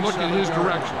 he can look in his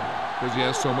direction because he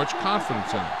has so much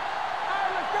confidence in him.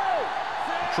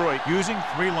 Detroit using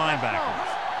 3 linebackers.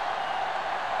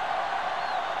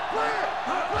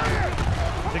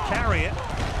 To carry it,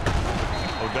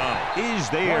 O'Donnell is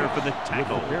there for the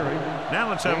tackle. Now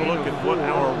let's have a look at what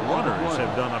our runners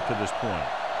have done up to this point.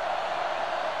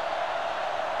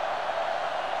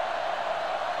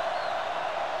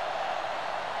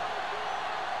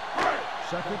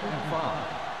 Second and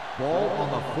 5. Ball on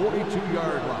the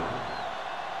 42-yard line.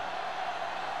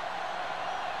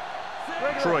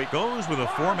 Detroit goes with a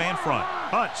 4-man front.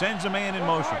 Hutt sends a man in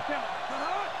motion.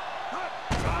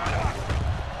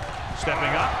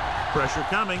 Stepping up. Pressure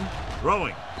coming.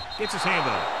 Throwing. Gets his hand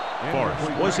on it.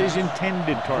 Forrest was his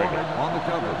intended target. On the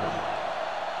coverage.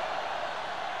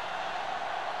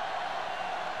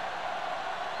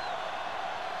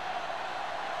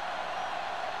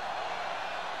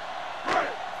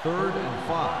 Third and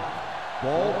 5.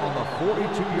 Ball on the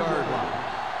 42-yard line.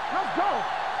 Let's go.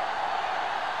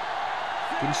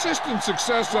 Consistent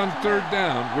success on 3rd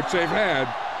down, which they've had,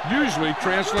 usually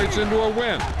translates into a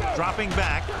win. Dropping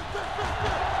back.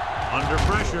 Under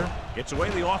pressure. Gets away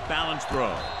the off-balance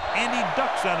throw. And he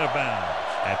ducks out of bounds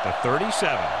at the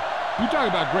 37. You talk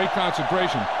about great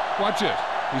concentration. Watch this.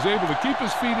 He's able to keep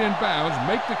his feet in bounds,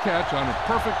 make the catch on a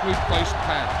perfectly placed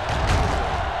pass.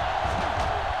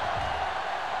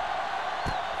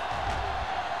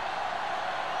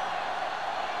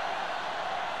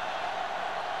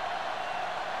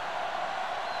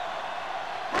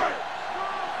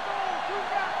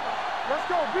 Let's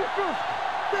go. Be fierce.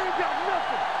 They ain't got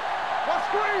nothing. Watch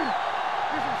screen.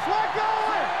 Get some slack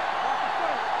going.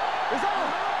 It's on.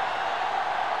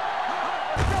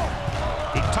 Let's go.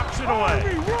 He tucks it away.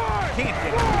 Run. Can't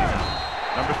get it in.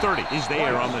 Number 30 is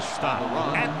there on the stop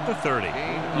at the 30.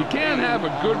 You can't have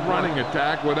a good running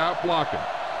attack without blocking.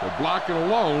 But blocking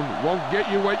alone won't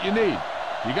get you what you need.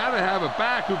 You got to have a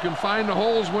back who can find the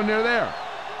holes when they're there.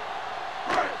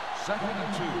 2nd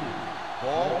and 2.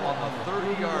 Ball on the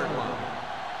 30-yard line.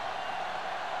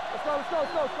 Let's go, let's go,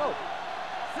 let's go, let's go.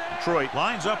 Detroit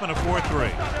lines up in a 4-3.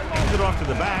 Hands it off to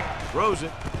the back, throws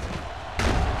it.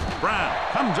 Brown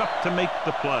comes up to make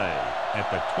the play at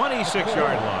the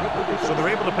 26-yard line. So they're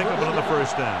able to pick up another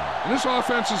first down. And this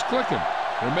offense is clicking.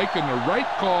 They're making the right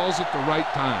calls at the right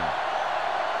time.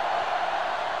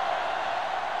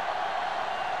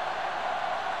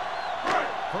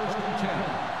 First and 10.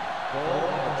 Ball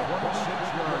on the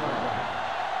 26-yard line.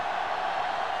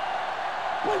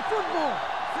 Play football.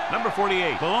 Number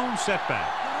 48, the lone setback.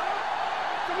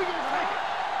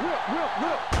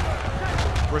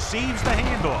 Receives the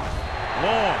handoff.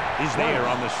 Long is there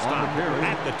on the stop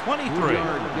at the 23.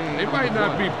 They might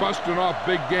not be busting off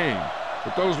big game,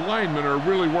 but those linemen are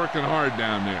really working hard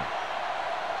down there.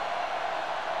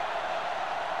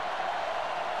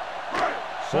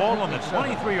 Ball on the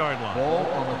 23-yard line. Ball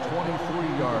on the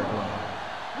 23-yard line.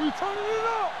 We turning it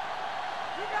up.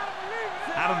 You gotta believe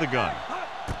it. Out of the gun.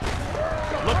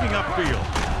 Looking upfield.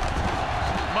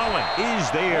 Mullen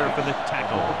is there for the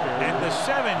tackle at the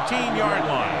 17-yard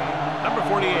line. Number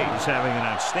 48 is having an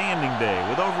outstanding day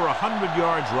with over 100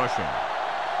 yards rushing.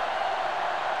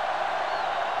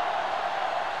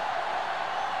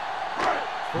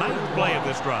 Ninth play of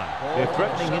this drive. They're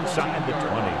threatening inside the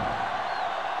 20.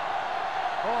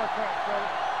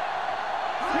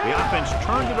 The offense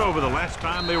turned it over the last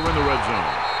time they were in the red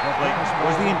zone. Blake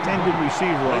was the intended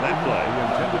receiver on that play. The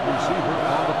intended receiver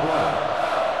on the play.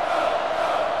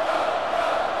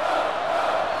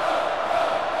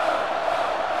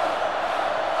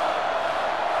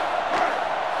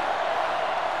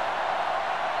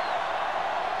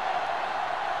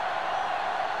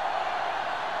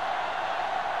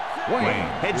 Wayne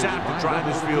heads out to try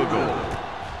this field goal.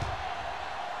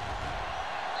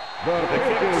 The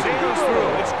kick sails through.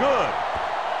 It's good.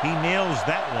 He nails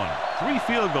that one. 3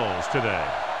 field goals today.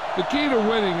 The key to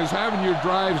winning is having your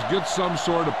drives get some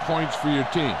sort of points for your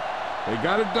team. They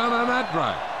got it done on that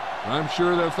drive. And I'm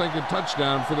sure they're thinking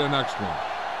touchdown for their next one.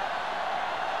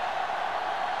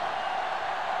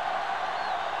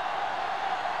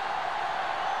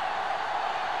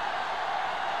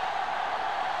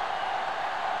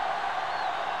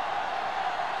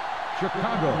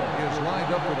 Chicago is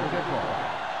lined up for the kickoff.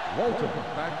 Walton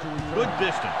back to return. Good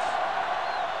distance.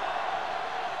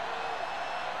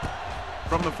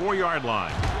 From the 4-yard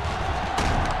line.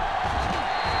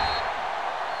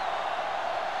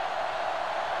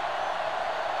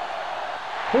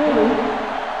 Holding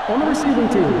on the receiving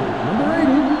team, number 80.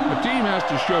 The team has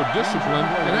to show discipline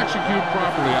and execute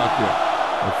properly out there.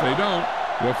 If they don't,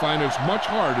 they'll find it's much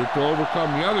harder to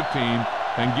overcome the other team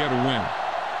and get a win.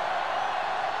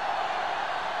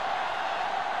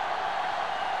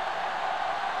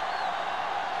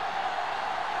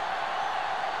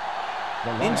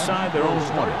 Inside their own 20.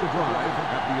 Start the drive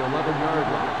at the 11-yard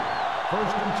line.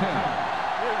 First and 10.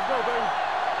 Let's go, baby.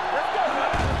 Let's go.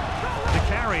 To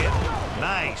carry it.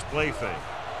 Nice play fake.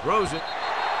 Throws it.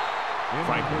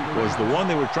 Franklin was the one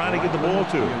they were trying to get the ball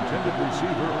to. The intended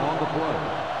receiver on the play.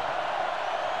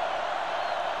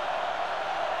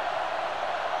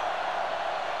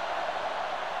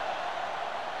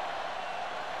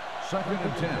 Second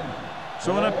and 10.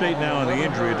 So an update now on the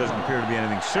injury. It doesn't appear to be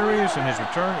anything serious, and his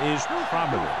return is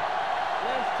probable.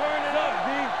 Let's turn it up, D.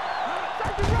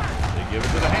 They give it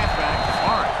to the halfback.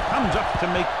 Hart comes up to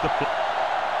make the play.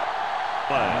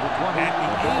 At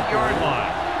the 8-yard line.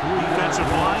 Defensive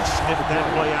line sniffed that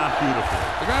play out beautifully.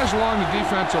 The guys along the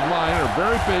defensive line are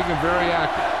very big and very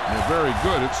active. And they're very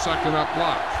good at sucking up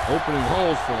blocks, opening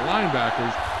holes for the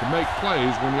linebackers to make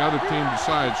plays when the other team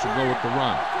decides to go with the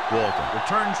run. Walton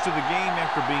returns to the game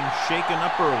after being shaken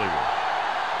up earlier.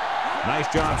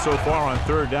 Nice job so far on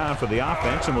 3rd down for the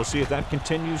offense, and we'll see if that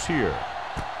continues here.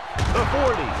 The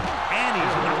 40, and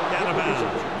he's knocked out of bounds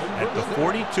at the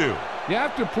 42. You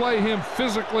have to play him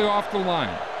physically off the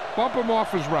line. Bump him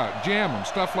off his route, jam him,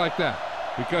 stuff like that.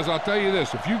 Because I'll tell you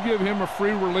this, if you give him a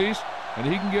free release and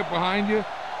he can get behind you,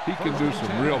 he can do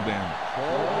some real damage.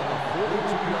 Ball on the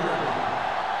 42-yard line.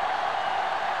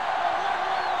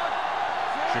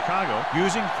 Chicago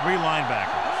using 3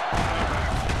 linebackers.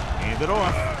 Hand it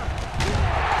off.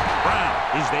 Brown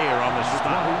is there on the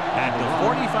stop at the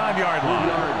 45-yard line.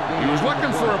 He was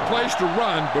looking for a place to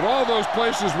run, but all those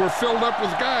places were filled up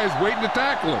with guys waiting to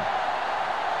tackle him.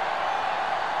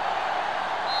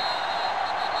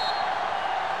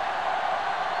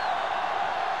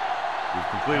 We've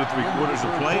completed 3/4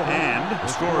 of play, and the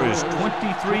score is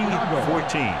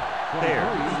 23-14.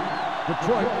 Bears.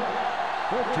 Detroit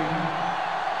 14.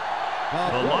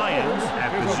 The Lions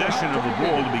have possession of the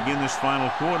ball to begin this final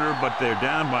quarter, but they're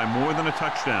down by more than a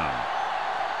touchdown.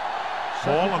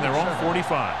 Ball on their own 45.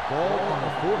 Ball on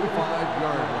the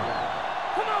 45-yard line.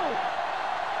 Come on.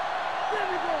 There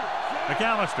we go.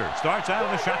 McAllister starts out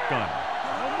of the shotgun.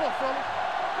 One more, fellas.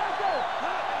 Let's go.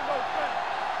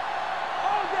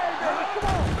 All day, baby. Come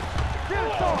on. Get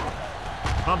it started.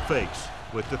 Pump fakes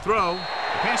with the throw.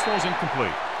 The pass falls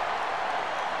incomplete.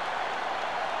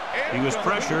 He was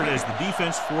pressured as the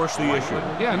defense forced the issue.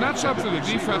 Yeah, and that's something the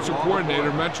defensive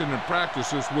coordinator mentioned in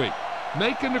practice this week.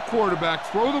 Making the quarterback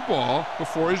throw the ball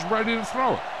before he's ready to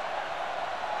throw it.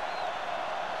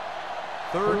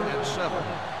 3rd and 7.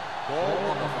 Ball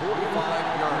on the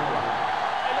 45-yard line.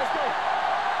 Hey, let's go.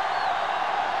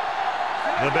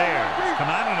 The Bears come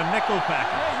out in a nickel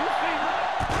package. Hey, you see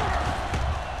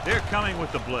me? They're coming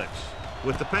with the blitz,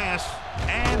 with the pass,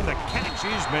 and the catch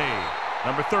is made.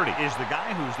 Number 30 is the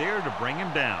guy who's there to bring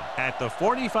him down at the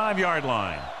 45-yard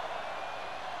line.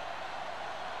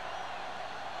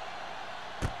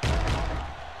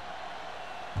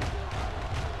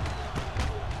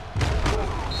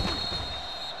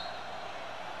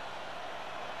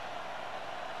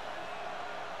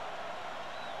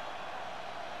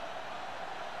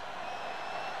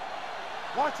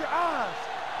 Watch your eyes.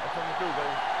 That's what we do,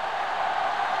 baby.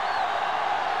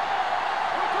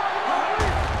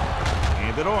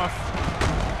 Hand it off.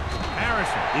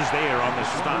 Harrison is there on the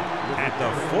stop at the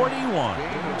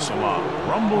 41. Salah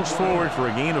rumbles forward for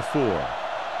a gain of 4.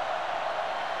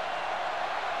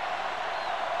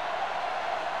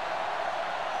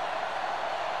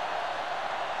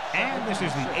 And this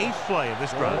is the 8th play of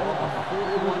this drive.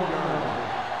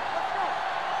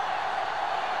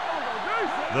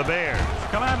 The Bears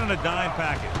come out in a dime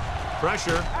package.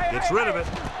 Pressure, gets rid of it.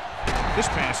 This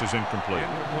pass is incomplete.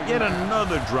 Yet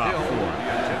another drop for him.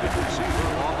 Intended receiver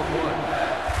on the play.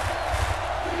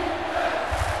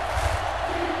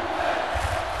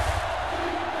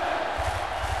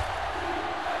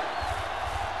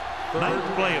 Ninth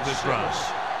play of this drive.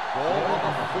 Ball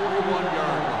on the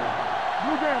 41-yard line.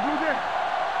 Blue game.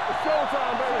 It's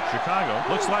showtime, baby. Chicago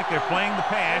looks like they're playing the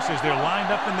pass as they're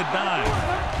lined up in the dime.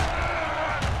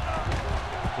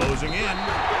 Closing in.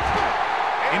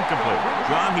 Incomplete.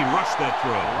 John, he rushed that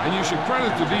throw. And you should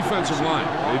credit the defensive line.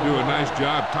 They do a nice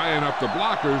job tying up the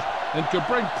blockers and can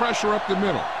bring pressure up the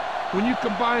middle. When you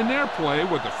combine their play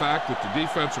with the fact that the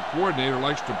defensive coordinator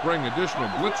likes to bring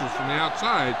additional blitzers from the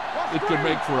outside, it could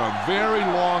make for a very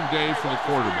long day for the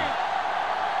quarterback.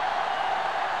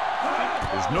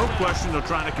 There's no question they're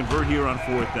trying to convert here on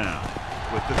 4th down.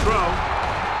 With the throw,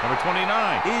 number 29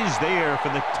 is there for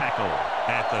the tackle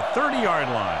at the 30-yard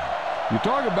line. You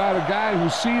talk about a guy who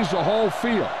sees the whole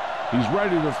field. He's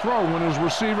ready to throw when his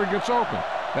receiver gets open.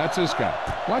 That's this guy.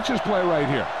 Watch his play right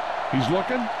here. He's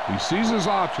looking, he sees his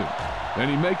option, then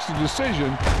he makes the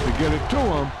decision to get it to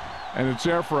him, and it's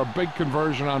there for a big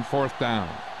conversion on 4th down.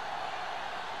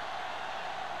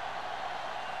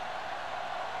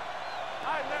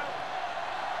 All right, now.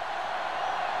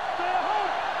 Stay at home.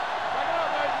 Back it up,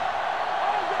 baby.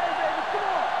 All day, baby. Come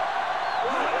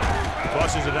on.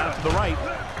 Tosses it out to the right.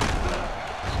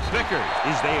 Vickers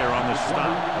is there on the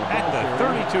stop at the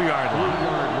 32-yard line.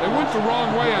 They went the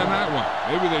wrong way on that one.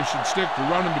 Maybe they should stick to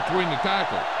running between the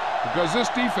tackles, because this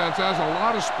defense has a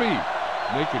lot of speed.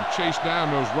 They can chase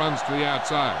down those runs to the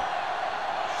outside.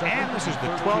 And this is the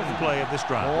 12th play of this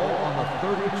drive. Ball on the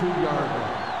 32-yard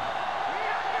line.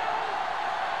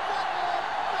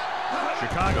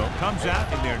 Chicago comes out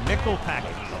in their nickel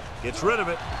package. Gets rid of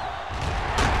it.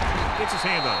 Gets his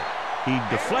hand on it. He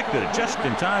deflected it just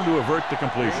in time to avert the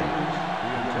completion. The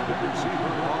intended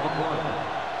receiver on the play.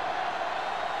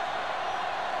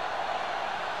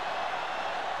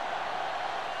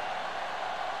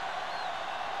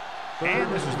 And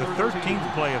this is the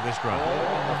 13th play of this drive. Ball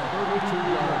on the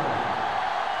 32-yard line.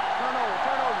 Turn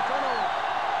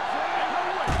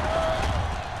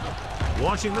over.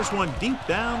 Launching this one deep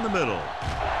down the middle.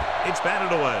 It's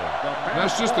batted away.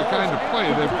 That's just the kind of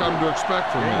play they've come to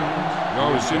expect from him. He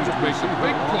always seems to make a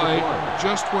big play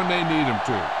just when they need him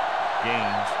to.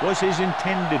 Gaines was his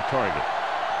intended target.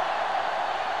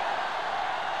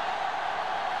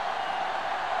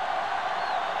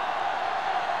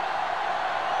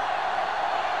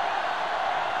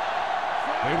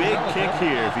 Big kick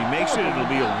here. If he makes it, it'll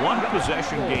be a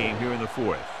one-possession game here in the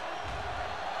 4th.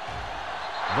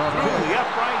 Through the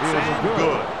uprights and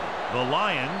good. The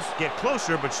Lions get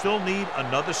closer but still need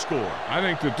another score. I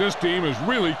think that this team has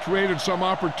really created some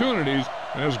opportunities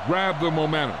and has grabbed the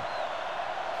momentum.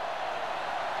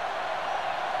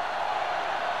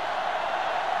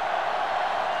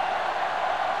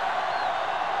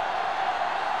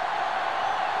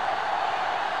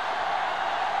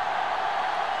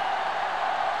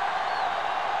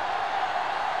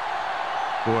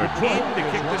 Gordon in to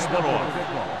kick this one off.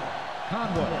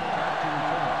 Conway back to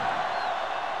return.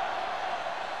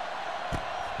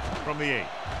 From the 8.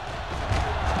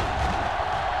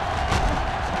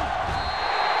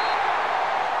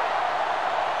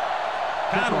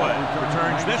 Conway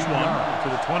returns this one to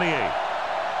the 28.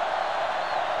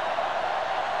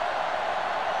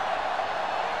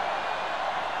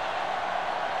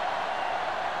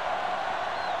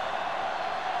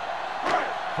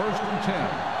 First and 10.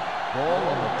 Ball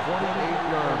on the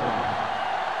 28-yard line.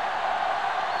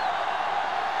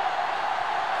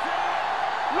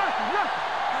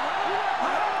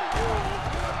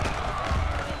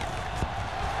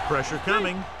 Pressure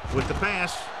coming with the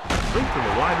pass. Complete to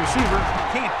the wide receiver.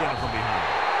 Can't get it from behind.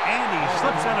 And he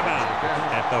slips out of bounds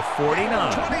at the 49.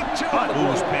 But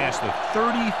moves past the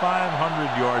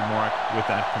 3,500-yard mark with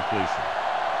that completion.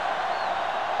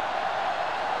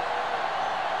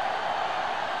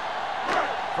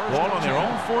 Ball on their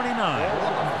own 49. Ball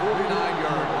on the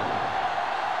 49-yard line.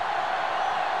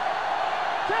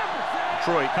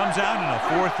 Detroit comes out in a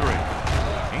 4-3.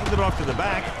 Handed off to the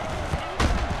back.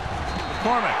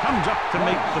 McCormick comes up to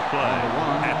make the play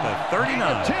at the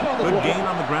 39. Good gain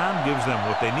on the ground gives them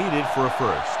what they needed for a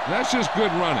first. That's just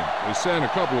good running. They sent a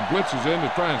couple of blitzes in to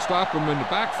try and stop him in the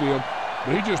backfield,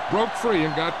 but he just broke free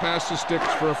and got past the sticks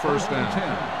for a first down.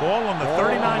 Ball on the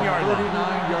 39-yard line.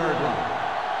 39-yard line.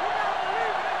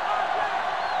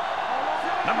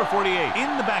 Number 48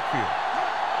 in the backfield.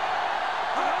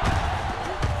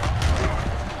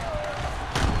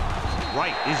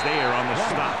 Wright is there on the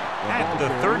stop at the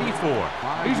 34.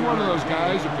 He's one of those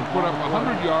guys that can put up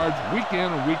 100 yards week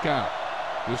in and week out.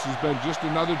 This has been just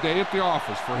another day at the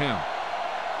office for him.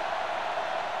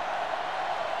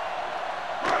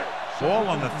 Ball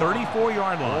on the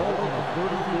 34-yard line. Ball on the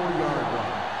 34-yard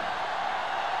line.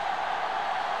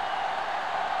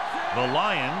 The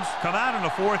Lions come out in a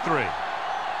 4-3.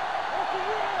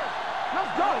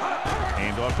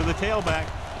 Hand off to the tailback.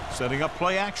 Setting up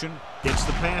play action. Gets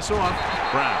the pass off.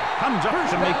 Brown comes up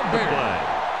to make the play.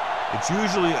 It's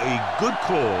usually a good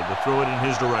call to throw it in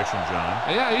his direction, John.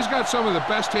 Yeah, he's got some of the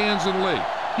best hands in the league.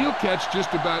 He'll catch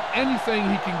just about anything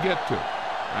he can get to.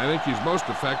 I think he's most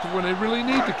effective when they really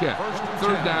need to catch.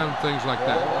 Third down, things like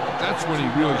that. That's when he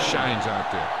really shines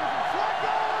out there.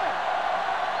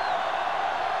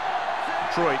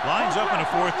 Detroit lines up in a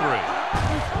 4-3.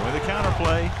 With a counter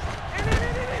play.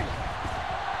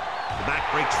 The back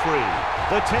breaks free.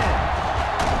 The 10.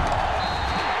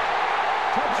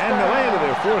 And they landed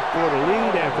their fourth quarter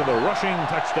lead after the rushing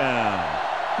touchdown.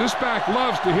 This back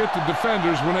loves to hit the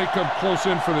defenders when they come close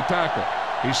in for the tackle.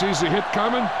 He sees the hit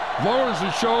coming, lowers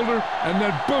his shoulder, and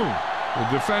then boom, the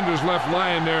defender's left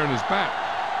lying there in his back.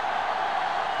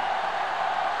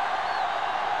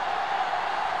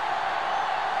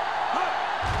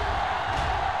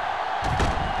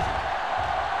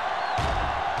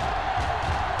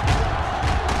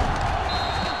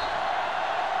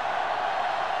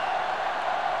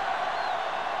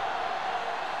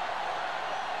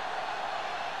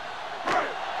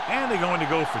 And they're going to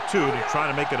go for 2 to try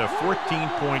to make it a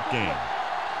 14-point game.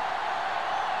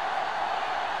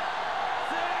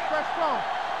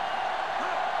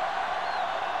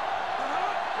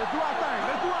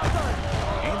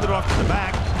 Handed off to the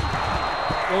back.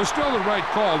 Well, it was still the right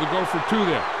call to go for 2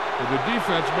 there. But the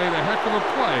defense made a heck of a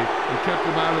play and kept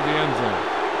him out of the end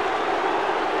zone.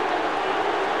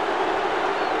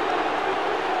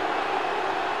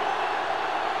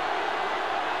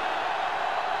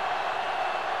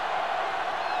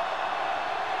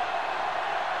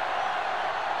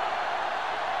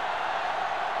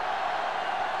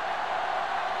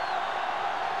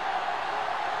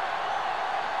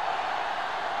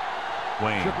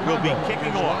 Wayne will be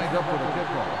kicking off. Lined up for the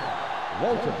kickoff.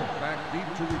 Walton back deep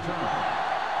to return.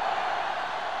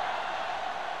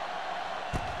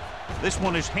 This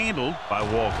one is handled by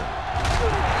Walton.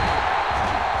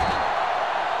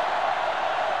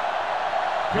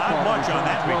 Not much on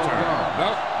that return.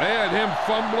 Nope, they had him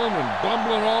fumbling and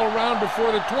bumbling all around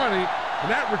before the 20,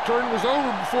 and that return was over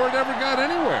before it ever got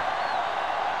anywhere.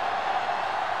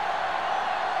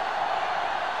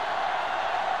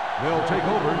 They'll take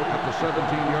over at the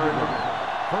 17-yard line.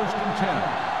 First and 10.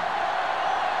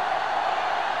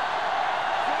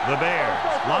 The Bears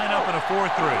line up in a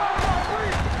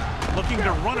 4-3. Looking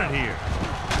to run it here.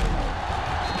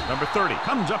 Number 30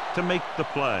 comes up to make the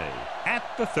play at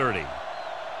the 30.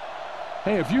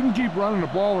 Hey, if you can keep running the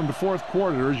ball in the fourth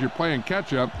quarter as you're playing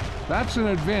catch-up, that's an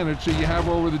advantage that you have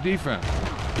over the defense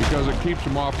because it keeps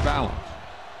them off balance.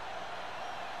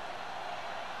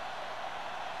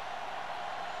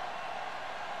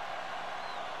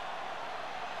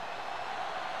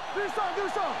 Do something, do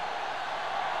something.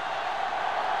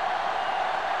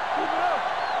 Keep it up.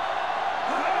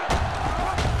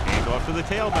 Hand off to the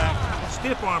tailback.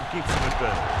 Stiff arm keeps him at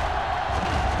bay.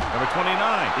 Number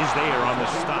 29 is there on the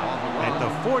stop at the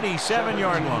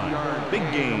 47-yard line. Big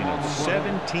gain of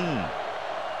 17.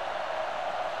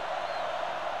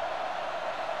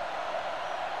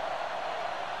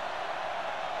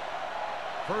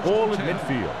 Ball at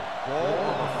midfield. Ball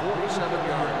on the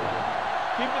 47-yard line.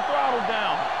 Keep the throttle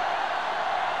down.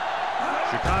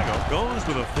 Chicago goes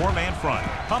with a four-man front.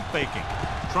 Pump faking.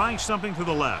 Trying something to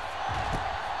the left.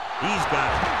 He's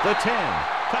got it. The 10.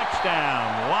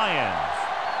 Touchdown, Lions.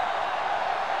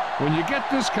 When you get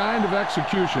this kind of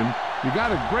execution, you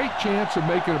got a great chance of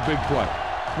making a big play.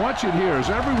 Watch it here as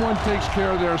everyone takes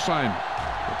care of their assignment.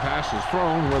 The pass is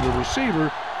thrown where the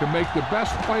receiver can make the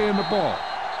best play in the ball,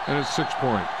 and it's 6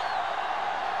 points.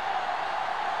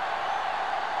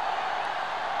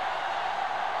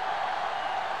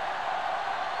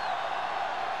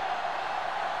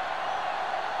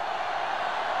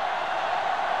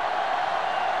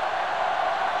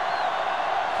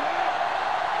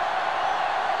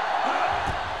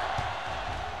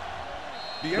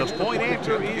 The point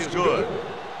after is good.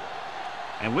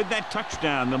 And with that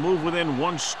touchdown, they'll move within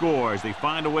one score as they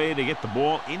find a way to get the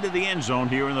ball into the end zone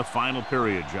here in the final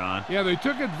period, John. Yeah, they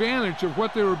took advantage of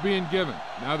what they were being given.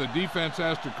 Now the defense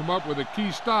has to come up with a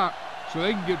key stop so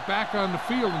they can get back on the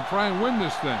field and try and win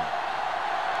this thing.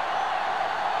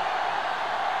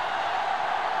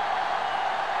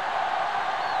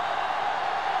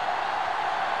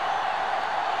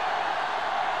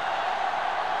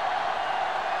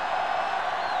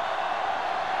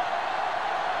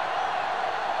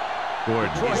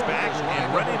 Gordon is back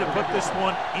and ready to put this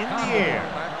one in the air.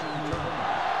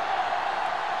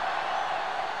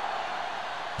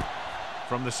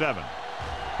 From the 7.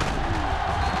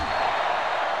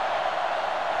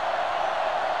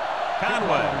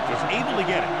 Conway is able to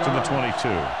get it to the 22.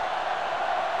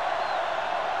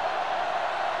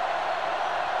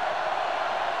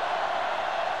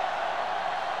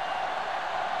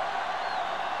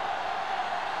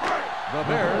 The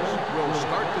Bears will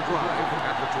start the drive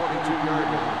at the 22-yard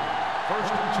line.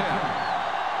 First and 10.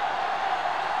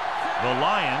 The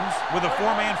Lions with a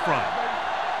four-man front.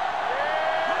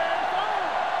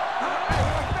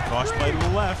 Toss play to the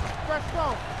left.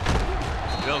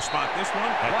 They'll spot this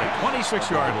one at the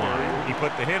 26-yard line. He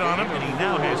put the hit on him, and he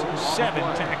now has 7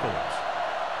 tackles.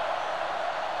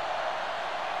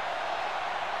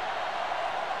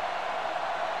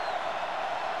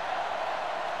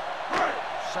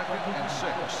 Second and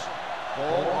 6.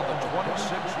 Ball on the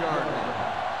 26-yard line.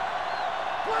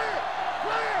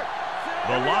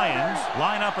 The Lions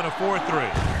line up in a 4-3.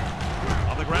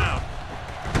 On the ground.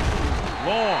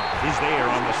 Long is there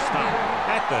on the stop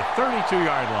at the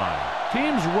 32-yard line.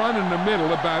 Teams run in the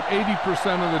middle about 80%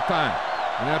 of the time,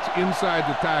 and that's inside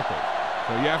the tackle.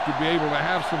 So you have to be able to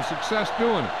have some success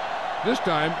doing it. This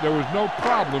time, there was no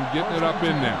problem getting it up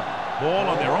in there.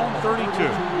 Ball on their own 32.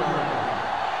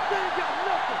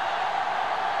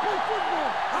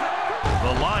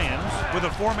 The Lions with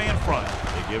a four-man front.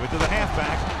 They give it to the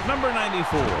halfback. Number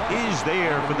 94 is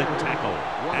there for the tackle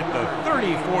at the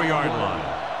 34-yard line.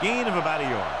 Gain of about a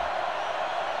yard.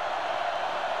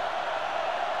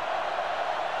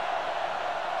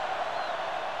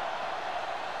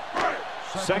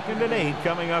 Second and 8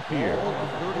 coming up here. Let's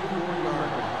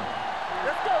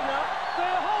go now. Stay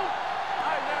at home. All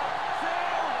right,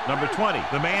 now. Number 20,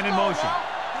 the man in motion.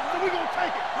 So we're going to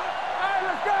take it. All right,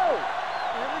 let's go.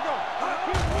 Here we go.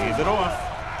 Hands it off.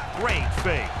 Great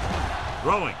fake.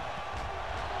 Throwing.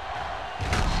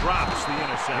 Drops the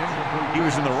interception. He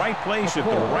was in the right place at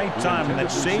the right time, and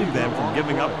that saved them from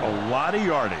giving up a lot of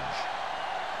yardage.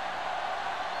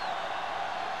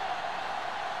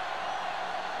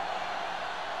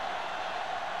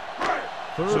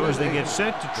 So as they get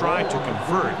set to try to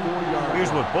convert, here's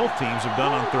what both teams have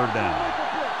done on third down.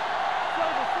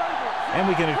 And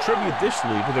we can attribute this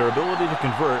lead to their ability to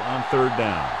convert on third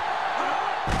down.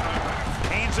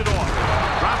 Hands it off.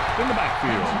 Dropped in the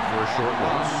backfield for a short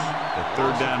loss. The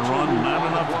third down run, not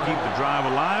enough to keep the drive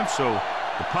alive, so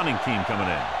the punting team coming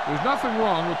in. There's nothing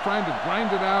wrong with trying to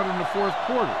grind it out in the fourth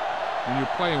quarter when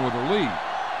you're playing with a lead.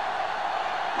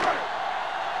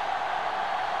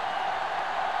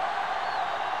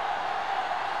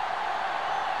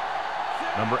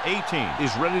 Number 18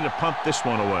 is ready to punt this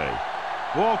one away.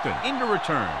 Walton into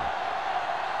return.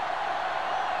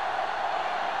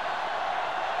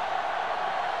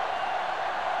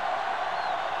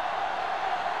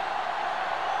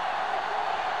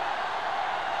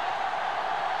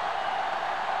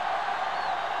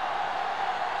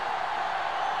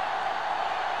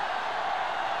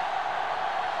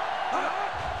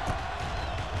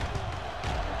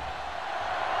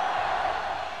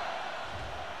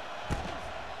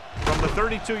 the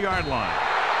 32-yard line.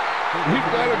 We've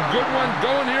got a good one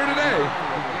going here today.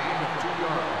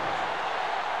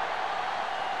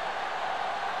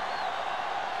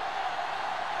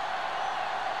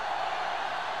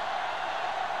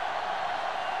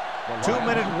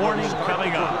 2-minute warning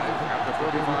coming up. At the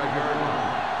 35-yard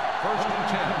line. First and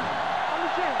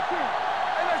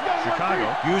 10. Chicago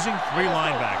using 3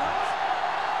 linebackers.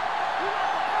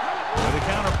 With a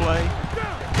counterplay.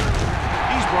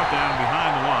 He's brought down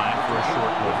behind the line for a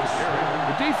short loss.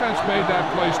 The defense made that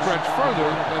play stretch further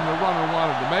than the runner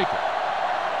wanted to make it.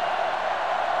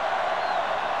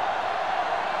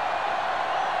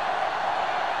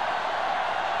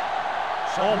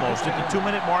 Almost at the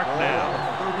 2-minute mark now.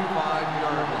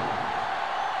 35-yard line.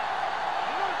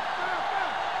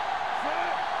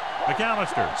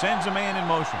 McAllister sends a man in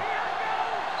motion.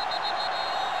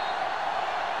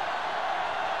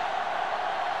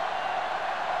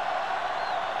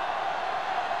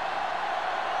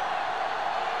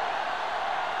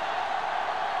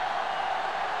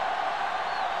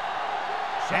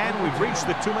 And we've reached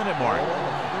the 2-minute mark.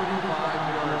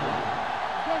 35-yard line.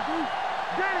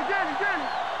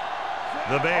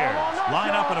 The Bears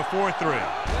line up in a 4-3.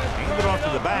 Hand it off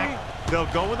to the back. They'll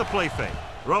go with a play fake.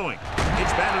 Throwing.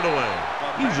 It's batted away.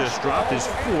 He just dropped his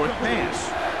 4th pass.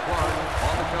 Clark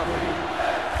on the cover.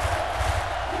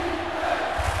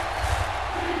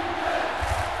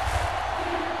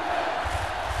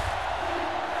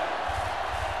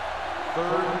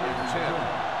 Third and 10.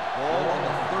 Ball on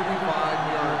the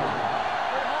 35-yard line.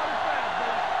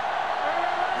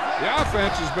 The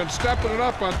offense has been stepping it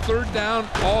up on 3rd down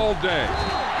all day.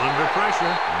 Under pressure.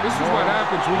 This is what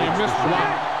happens when you miss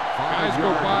block. Guys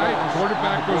go by,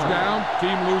 quarterback goes down,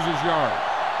 team loses yard.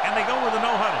 And they go with a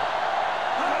no-huddle.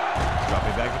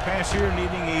 Dropping back the pass here,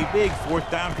 needing a big 4th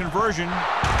down conversion.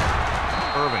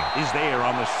 Irving is there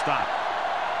on the stop.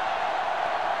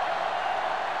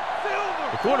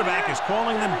 The quarterback is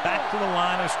calling them back to the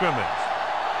line of scrimmage.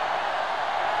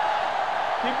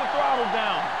 Keep the throttle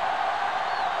down.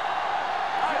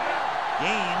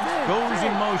 Gaines goes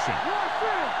in motion.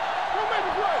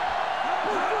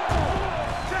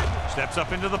 Steps up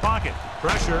into the pocket.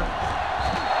 Pressure.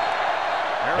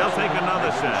 They'll take another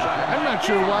set. I'm not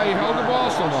sure why he held the ball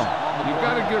so long. You've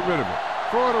got to get rid of it.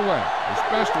 Throw it away,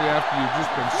 especially after you've just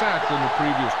been sacked in the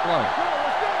previous play.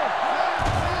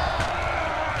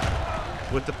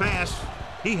 With the pass,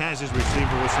 he has his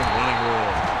receiver with some running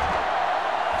room.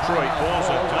 Detroit calls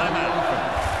a timeout.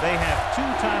 They have 2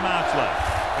 timeouts left.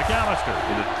 McAllister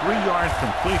with a 3-yard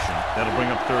completion. That'll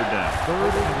bring up 3rd down. To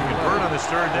convert on this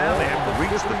 3rd down, they have to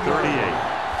reach the 38.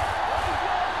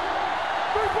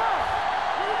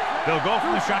 They'll go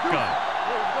from the shotgun.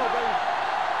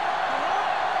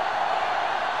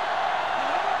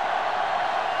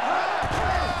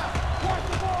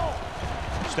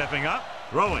 Stepping up,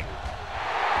 throwing.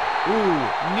 Ooh,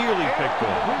 nearly picked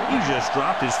off. He just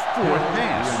dropped his 4th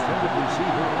pass. Intended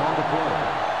receiver on the play.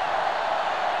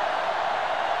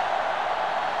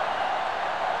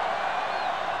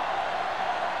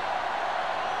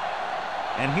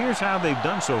 And here's how they've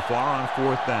done so far on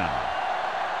 4th down.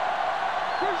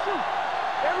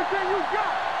 Everything you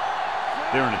got.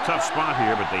 They're in a tough spot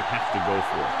here, but they have to go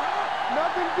for it.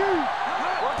 Nothing deep.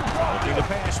 Looking to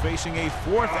pass, facing a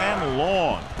 4th and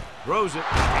long. Throws it,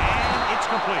 and it's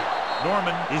complete.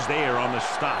 Norman is there on the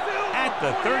stop at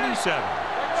the 37.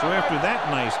 So after that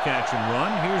nice catch and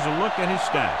run, here's a look at his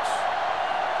stats.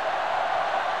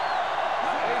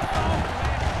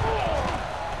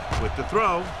 With the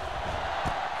throw.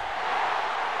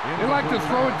 They like to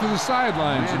throw it to the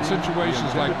sidelines in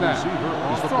situations like that.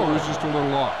 His throw is just a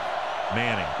little off.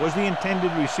 Manning was the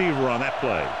intended receiver on that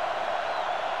play.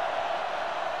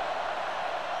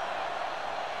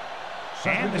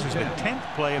 And this is the 10th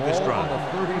play of this drive. On the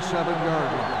 37-yard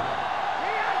line.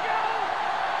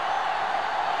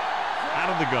 Out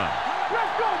of the gun.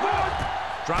 Let's go, boys.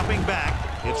 Dropping back.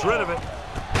 Gets rid of it.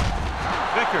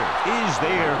 Vickers is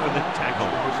there for the tackle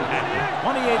at the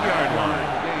 28-yard line.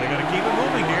 They're going to keep it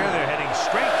moving here. They're heading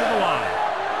straight to the line.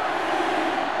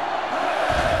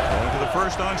 Going to the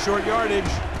first on short yardage.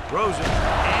 Throws it.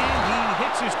 And he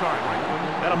hits his target.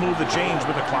 That'll move the chains,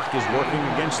 but the clock is working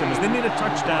against them as they need a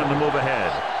touchdown to move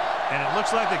ahead. And it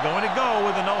looks like they're going to go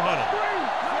with a no-huddle.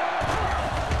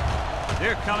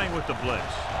 They're coming with the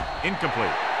blitz.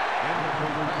 Incomplete.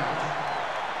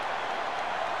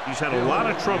 He's had a lot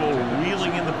of trouble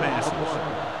reeling in the passes.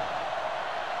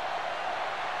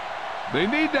 They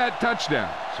need that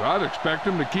touchdown, so I'd expect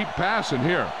them to keep passing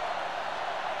here.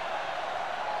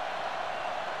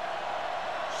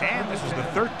 And this is the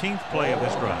 13th play of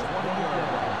this drive. Don't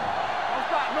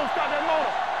stop that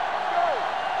motor. Go.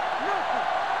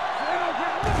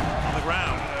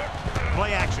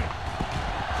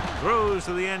 Throws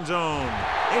to the end zone.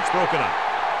 It's broken up.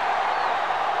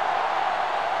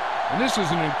 And this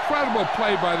is an incredible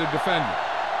play by the defender.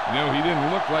 You know, he didn't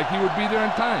look like he would be there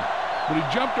in time, but he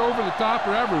jumped over the top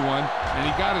of everyone, and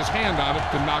he got his hand on it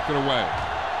to knock it away.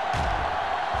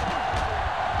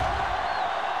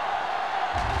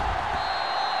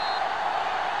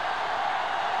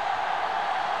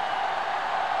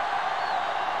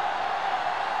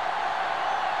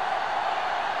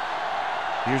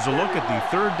 Here's a look at the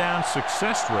third down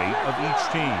success rate of each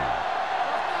team.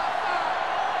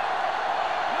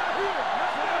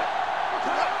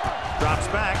 Drops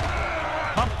back.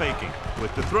 Pump faking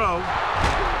with the throw.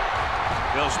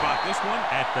 They'll spot this one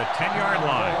at the 10-yard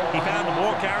line. He found the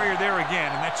ball carrier there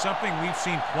again, and that's something we've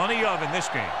seen plenty of in this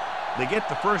game. They get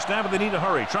the first down, but they need to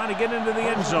hurry, trying to get into the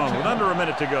end zone with under a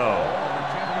minute to go.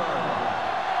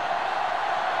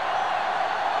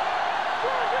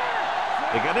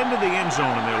 They got into the end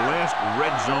zone in their last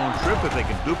red zone trip. If they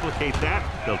can duplicate that,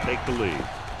 they'll take the lead.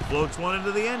 Floats one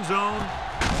into the end zone.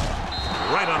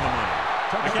 Right on the money.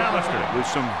 McAllister with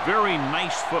some very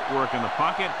nice footwork in the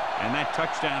pocket, and that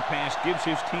touchdown pass gives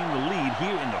his team the lead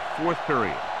here in the fourth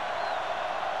period.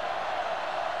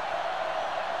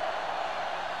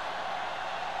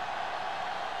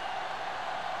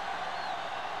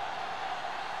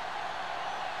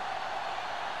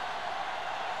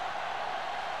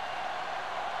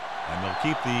 And they'll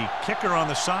keep the kicker on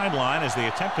the sideline as they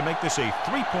attempt to make this a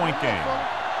three-point game.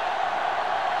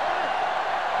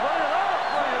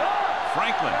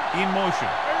 Franklin in motion.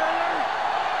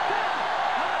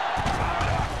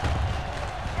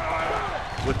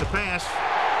 With the pass,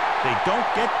 they don't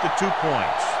get the 2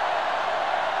 points.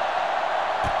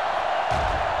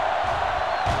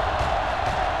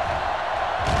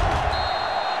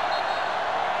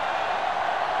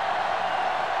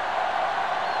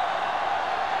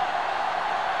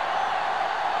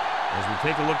 As we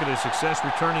take a look at his success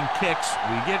returning kicks,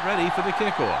 we get ready for the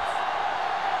kickoff.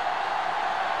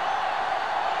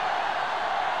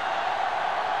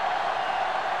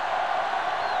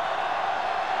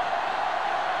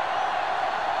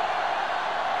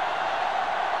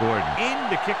 Gordon in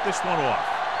to kick this one off.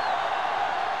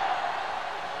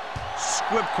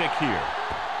 Squib kick here.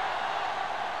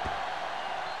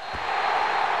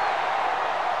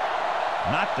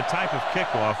 Not the type of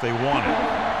kickoff they wanted.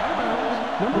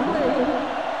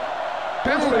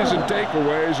 Penalties and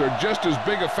takeaways are just as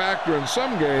big a factor in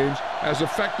some games as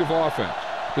effective offense.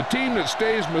 The team that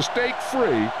stays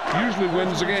mistake-free usually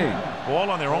wins the game.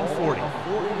 Ball on their own 40.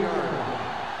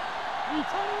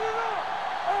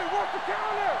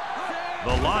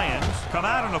 The Lions come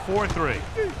out in a 4-3.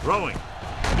 Throwing.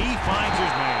 He finds his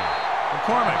man.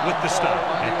 McCormick with the stop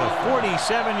at the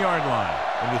 47-yard line.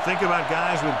 When you think about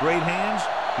guys with great hands,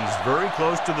 he's very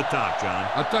close to the top, John.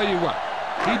 I'll tell you what,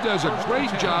 he does a great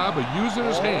job of using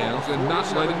his hands and not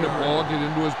letting the ball get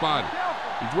into his body.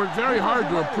 He's worked very hard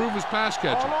to improve his pass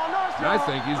catching, and I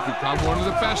think he's become one of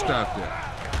the best out there.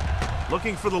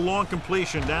 Looking for the long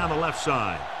completion down the left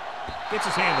side. Gets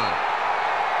his hand on it.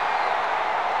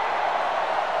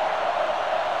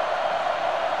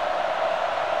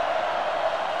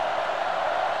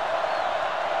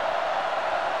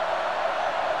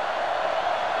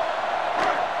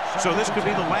 So this could be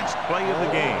the last play of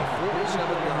the game. Let's do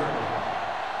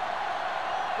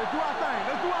our thing.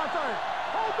 Let's do our thing.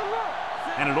 Hold the look.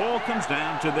 And it all comes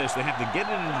down to this. They have to get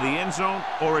it into the end zone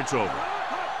or it's over.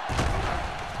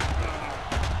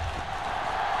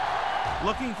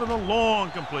 Looking for the long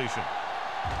completion.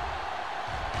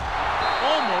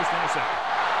 Almost intercepted.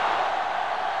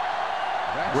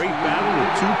 Great battle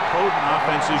with two potent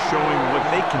offenses showing what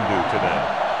they can do today.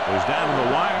 It was down to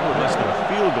the wire with less than a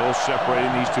field goal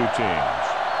separating these two teams.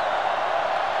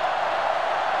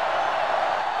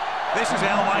 This is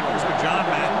Al Michaels with John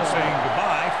Madden saying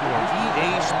goodbye for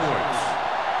EA Sports.